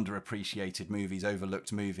 underappreciated movies,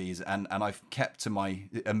 overlooked movies, and I've kept to my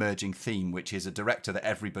emerging theme, which is a director that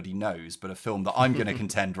everybody knows, but a film that I'm going to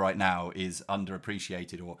contend right now is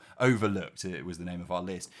underappreciated or overlooked. It was the name of our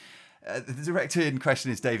list. The director in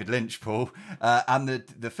question is David Lynch, Paul, and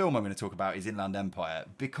the film I'm going to talk about is Inland Empire,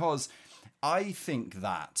 because I think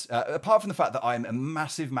that, apart from the fact that I'm a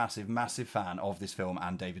massive, massive, massive fan of this film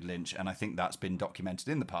and David Lynch, and I think that's been documented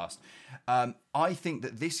in the past, I think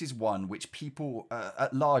that this is one which people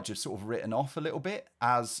at large have sort of written off a little bit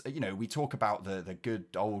as, we talk about the good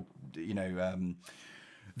old,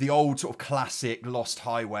 the the old sort of classic Lost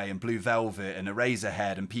Highway and Blue Velvet and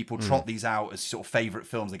Eraserhead, and people trot these out as sort of favourite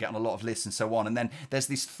films. They get on a lot of lists and so on. And then there's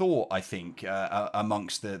this thought, I think,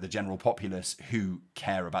 amongst the general populace who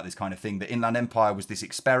care about this kind of thing, that Inland Empire was this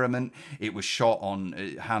experiment. It was shot on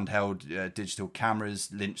handheld digital cameras,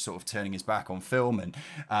 Lynch sort of turning his back on film, and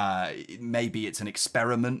maybe it's an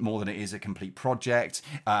experiment more than it is a complete project.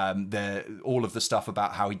 All of the stuff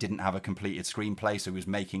about how he didn't have a completed screenplay, so he was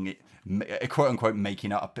making it, quote unquote,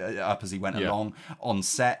 making up as he went along on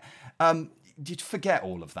set. You'd forget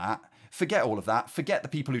all of that. Forget all of that. Forget the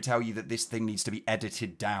people who tell you that this thing needs to be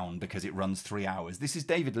edited down because it runs 3 hours. This is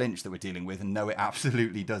David Lynch that we're dealing with, and no, it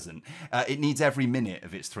absolutely doesn't. It needs every minute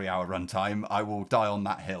of its 3 hour runtime. I will die on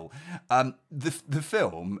that hill. The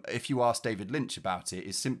film, if you ask David Lynch about it,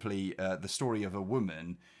 is simply the story of a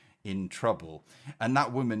woman in trouble, and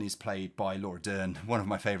that woman is played by Laura Dern, one of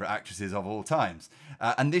my favourite actresses of all times.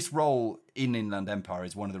 And this role in Inland Empire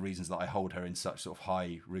is one of the reasons that I hold her in such sort of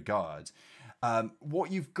high regard.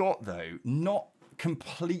 What you've got, though, not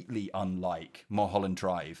completely unlike Mulholland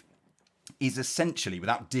Drive, is essentially,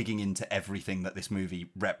 without digging into everything that this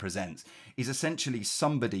movie represents, is essentially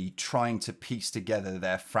somebody trying to piece together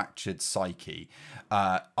their fractured psyche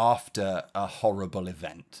after a horrible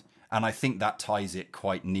event. And I think that ties it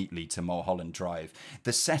quite neatly to Mulholland Drive.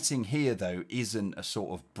 The setting here, though, isn't a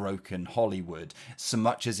sort of broken Hollywood so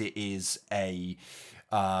much as it is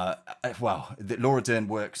Laura Dern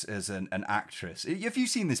works as an actress. Have you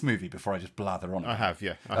seen this movie before I just blather on? I have,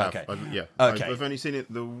 yeah. Okay. Okay. I've only seen it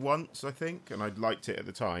the once, I think, and I liked it at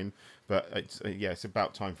the time. But it's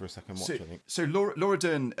about time for a second watch, I think. So Laura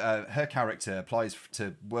Dern, her character applies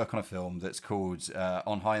to work on a film that's called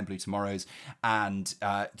On High and Blue Tomorrows, and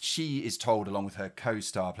she is told, along with her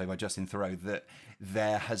co-star, played by Justin Theroux, that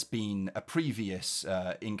there has been a previous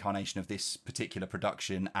incarnation of this particular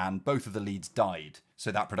production, and both of the leads died.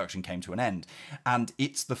 So that production came to an end. And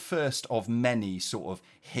it's the first of many sort of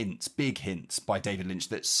hints, big hints by David Lynch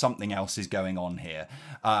that something else is going on here.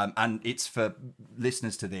 And it's for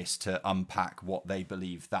listeners to this to unpack what they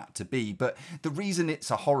believe that to be. But the reason it's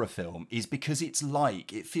a horror film is because it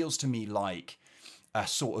feels to me like a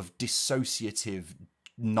sort of dissociative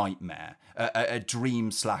nightmare, a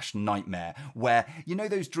dream/nightmare, where, you know,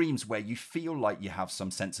 those dreams where you feel like you have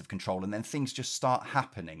some sense of control and then things just start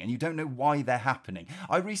happening and you don't know why they're happening.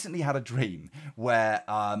 I recently had a dream where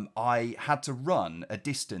I had to run a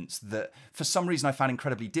distance that for some reason I found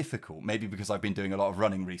incredibly difficult, maybe because I've been doing a lot of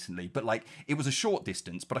running recently, but like it was a short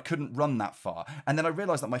distance, but I couldn't run that far. And then I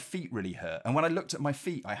realized that my feet really hurt, and when I looked at my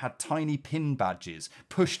feet, I had tiny pin badges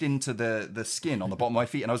pushed into the skin on the bottom of my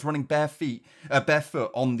feet, and I was running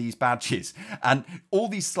barefoot on these badges, and all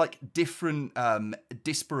these like different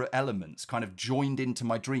disparate elements kind of joined into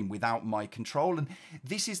my dream without my control. And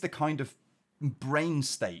this is the kind of brain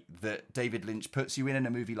state that David Lynch puts you in a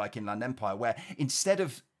movie like Inland Empire, where instead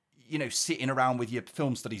of, you know, sitting around with your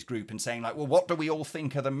film studies group and saying like, well, what do we all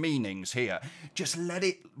think are the meanings here? Just let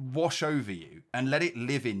it wash over you and let it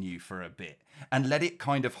live in you for a bit, and let it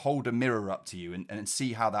kind of hold a mirror up to you and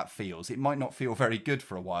see how that feels. It might not feel very good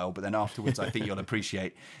for a while, but then afterwards I think you'll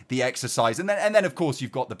appreciate the exercise. And then of course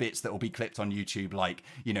you've got the bits that will be clipped on YouTube, like,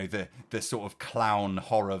 you know, the sort of clown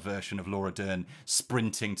horror version of Laura Dern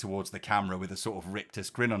sprinting towards the camera with a sort of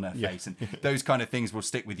rictus grin on her face, and those kind of things will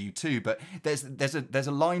stick with you too. But there's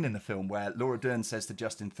a line in the film where Laura Dern says to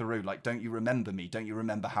Justin Theroux, like, don't you remember me? Don't you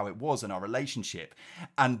remember how it was in our relationship?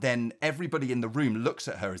 And then everybody in the room looks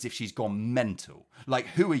at her as if she's gone mental. Like,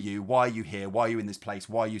 who are you? Why are you here? Why are you in this place?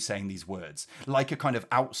 Why are you saying these words? Like a kind of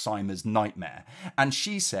Alzheimer's nightmare. And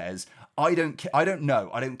she says, I don't know.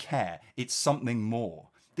 I don't care. It's something more.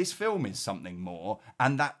 This film is something more.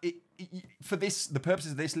 And that for the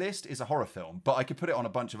purposes of this list, is a horror film, but I could put it on a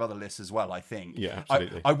bunch of other lists as well, I think. Yeah,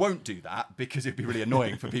 absolutely. I won't do that because it'd be really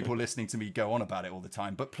annoying for people listening to me go on about it all the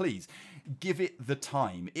time. But please, give it the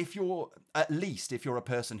time. If you're a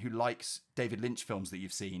person who likes David Lynch films that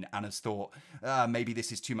you've seen and has thought, maybe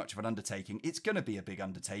this is too much of an undertaking, it's going to be a big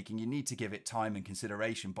undertaking. You need to give it time and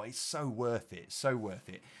consideration, but it's so worth it. So worth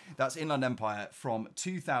it. That's Inland Empire from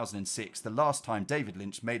 2006, the last time David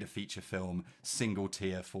Lynch made a feature film. Single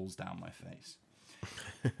tear falls down my face.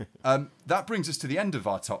 That brings us to the end of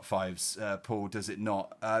our top fives, Paul, does it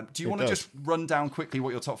not? Do you want to just run down quickly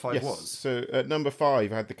what your top five was? So at number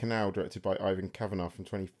 5, I had The Canal, directed by Ivan Kavanagh from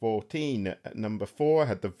 2014. At number 4, I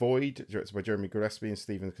had The Void, directed by Jeremy Gillespie and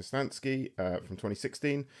Stephen Kostansky from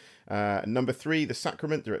 2016. Number 3, The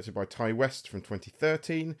Sacrament, directed by Ty West from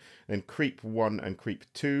 2013. Then Creep 1 and Creep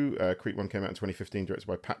 2. Creep 1 came out in 2015, directed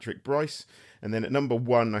by Patrick Bryce. And then at number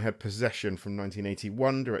 1, I had Possession from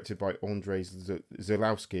 1981, directed by Andrzej Zolanowicz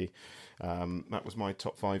Wachowski. That was my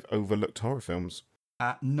top 5 overlooked horror films.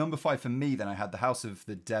 At number 5 for me, then I had The House of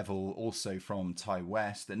the Devil, also from Ty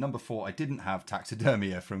West. At number 4, I didn't have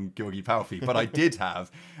Taxidermia from Georgi Palfi, but I did have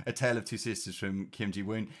A Tale of Two Sisters from Kim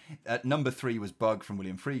Ji-woon. At number 3 was Bug from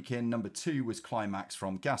William Friedkin. Number 2 was Climax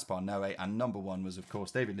from Gaspar Noé. And number 1 was, of course,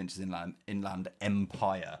 David Lynch's Inland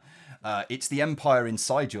Empire. It's the empire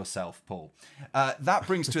inside yourself, Paul. That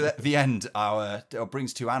brings to the end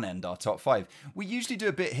brings to an end our top 5. We usually do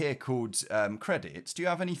a bit here called credits. Do you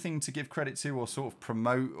have anything to give credit to, or sort of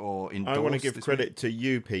promote or endorse? I want to give credit to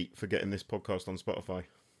you, Pete, for getting this podcast on Spotify.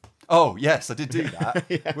 Oh, yes, I did do that.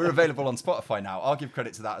 Yeah. We're available on Spotify now. I'll give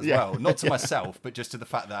credit to that as well. Not to myself, but just to the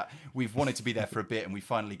fact that we've wanted to be there for a bit and we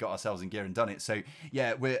finally got ourselves in gear and done it. So,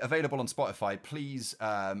 yeah, we're available on Spotify. Please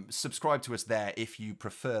subscribe to us there if you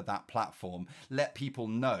prefer that platform. Let people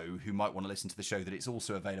know who might want to listen to the show that it's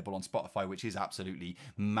also available on Spotify, which is absolutely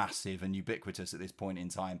massive and ubiquitous at this point in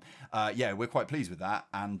time. Yeah, we're quite pleased with that.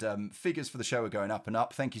 And figures for the show are going up and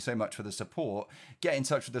up. Thank you so much for the support. Get in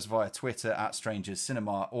touch with us via Twitter at Strangers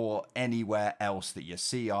Cinema or anywhere else that you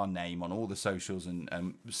see our name on all the socials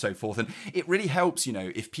and so forth. And it really helps, you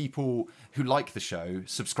know, if people who like the show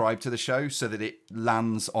subscribe to the show so that it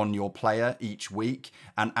lands on your player each week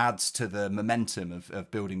and adds to the momentum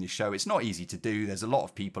of building the show. It's not easy to do. There's a lot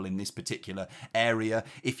of people in this particular area.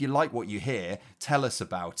 If you like what you hear, tell us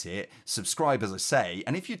about it. Subscribe, as I say.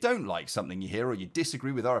 And if you don't like something you hear or you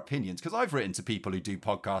disagree with our opinions, because I've written to people who do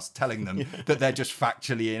podcasts telling them that they're just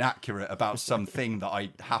factually inaccurate about something that I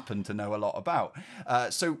happen to know a lot about.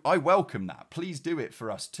 So I welcome that. Please do it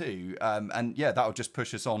for us too. And yeah, that'll just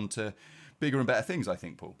push us on to bigger and better things, I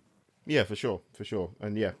think, Paul. Yeah, for sure.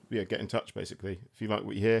 And yeah, get in touch, basically. If you like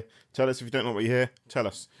what you hear, tell us. If you don't like what you hear, tell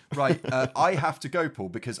us. Right, I have to go, Paul,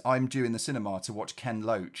 because I'm due in the cinema to watch Ken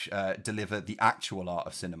Loach deliver the actual art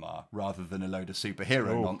of cinema rather than a load of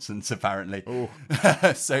superhero nonsense, apparently.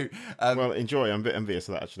 So, well, enjoy. I'm a bit envious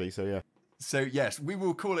of that, actually, so yeah. So, yes, we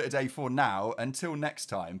will call it a day for now. Until next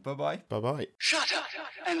time, bye-bye. Bye-bye. Shut up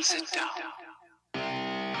and sit down.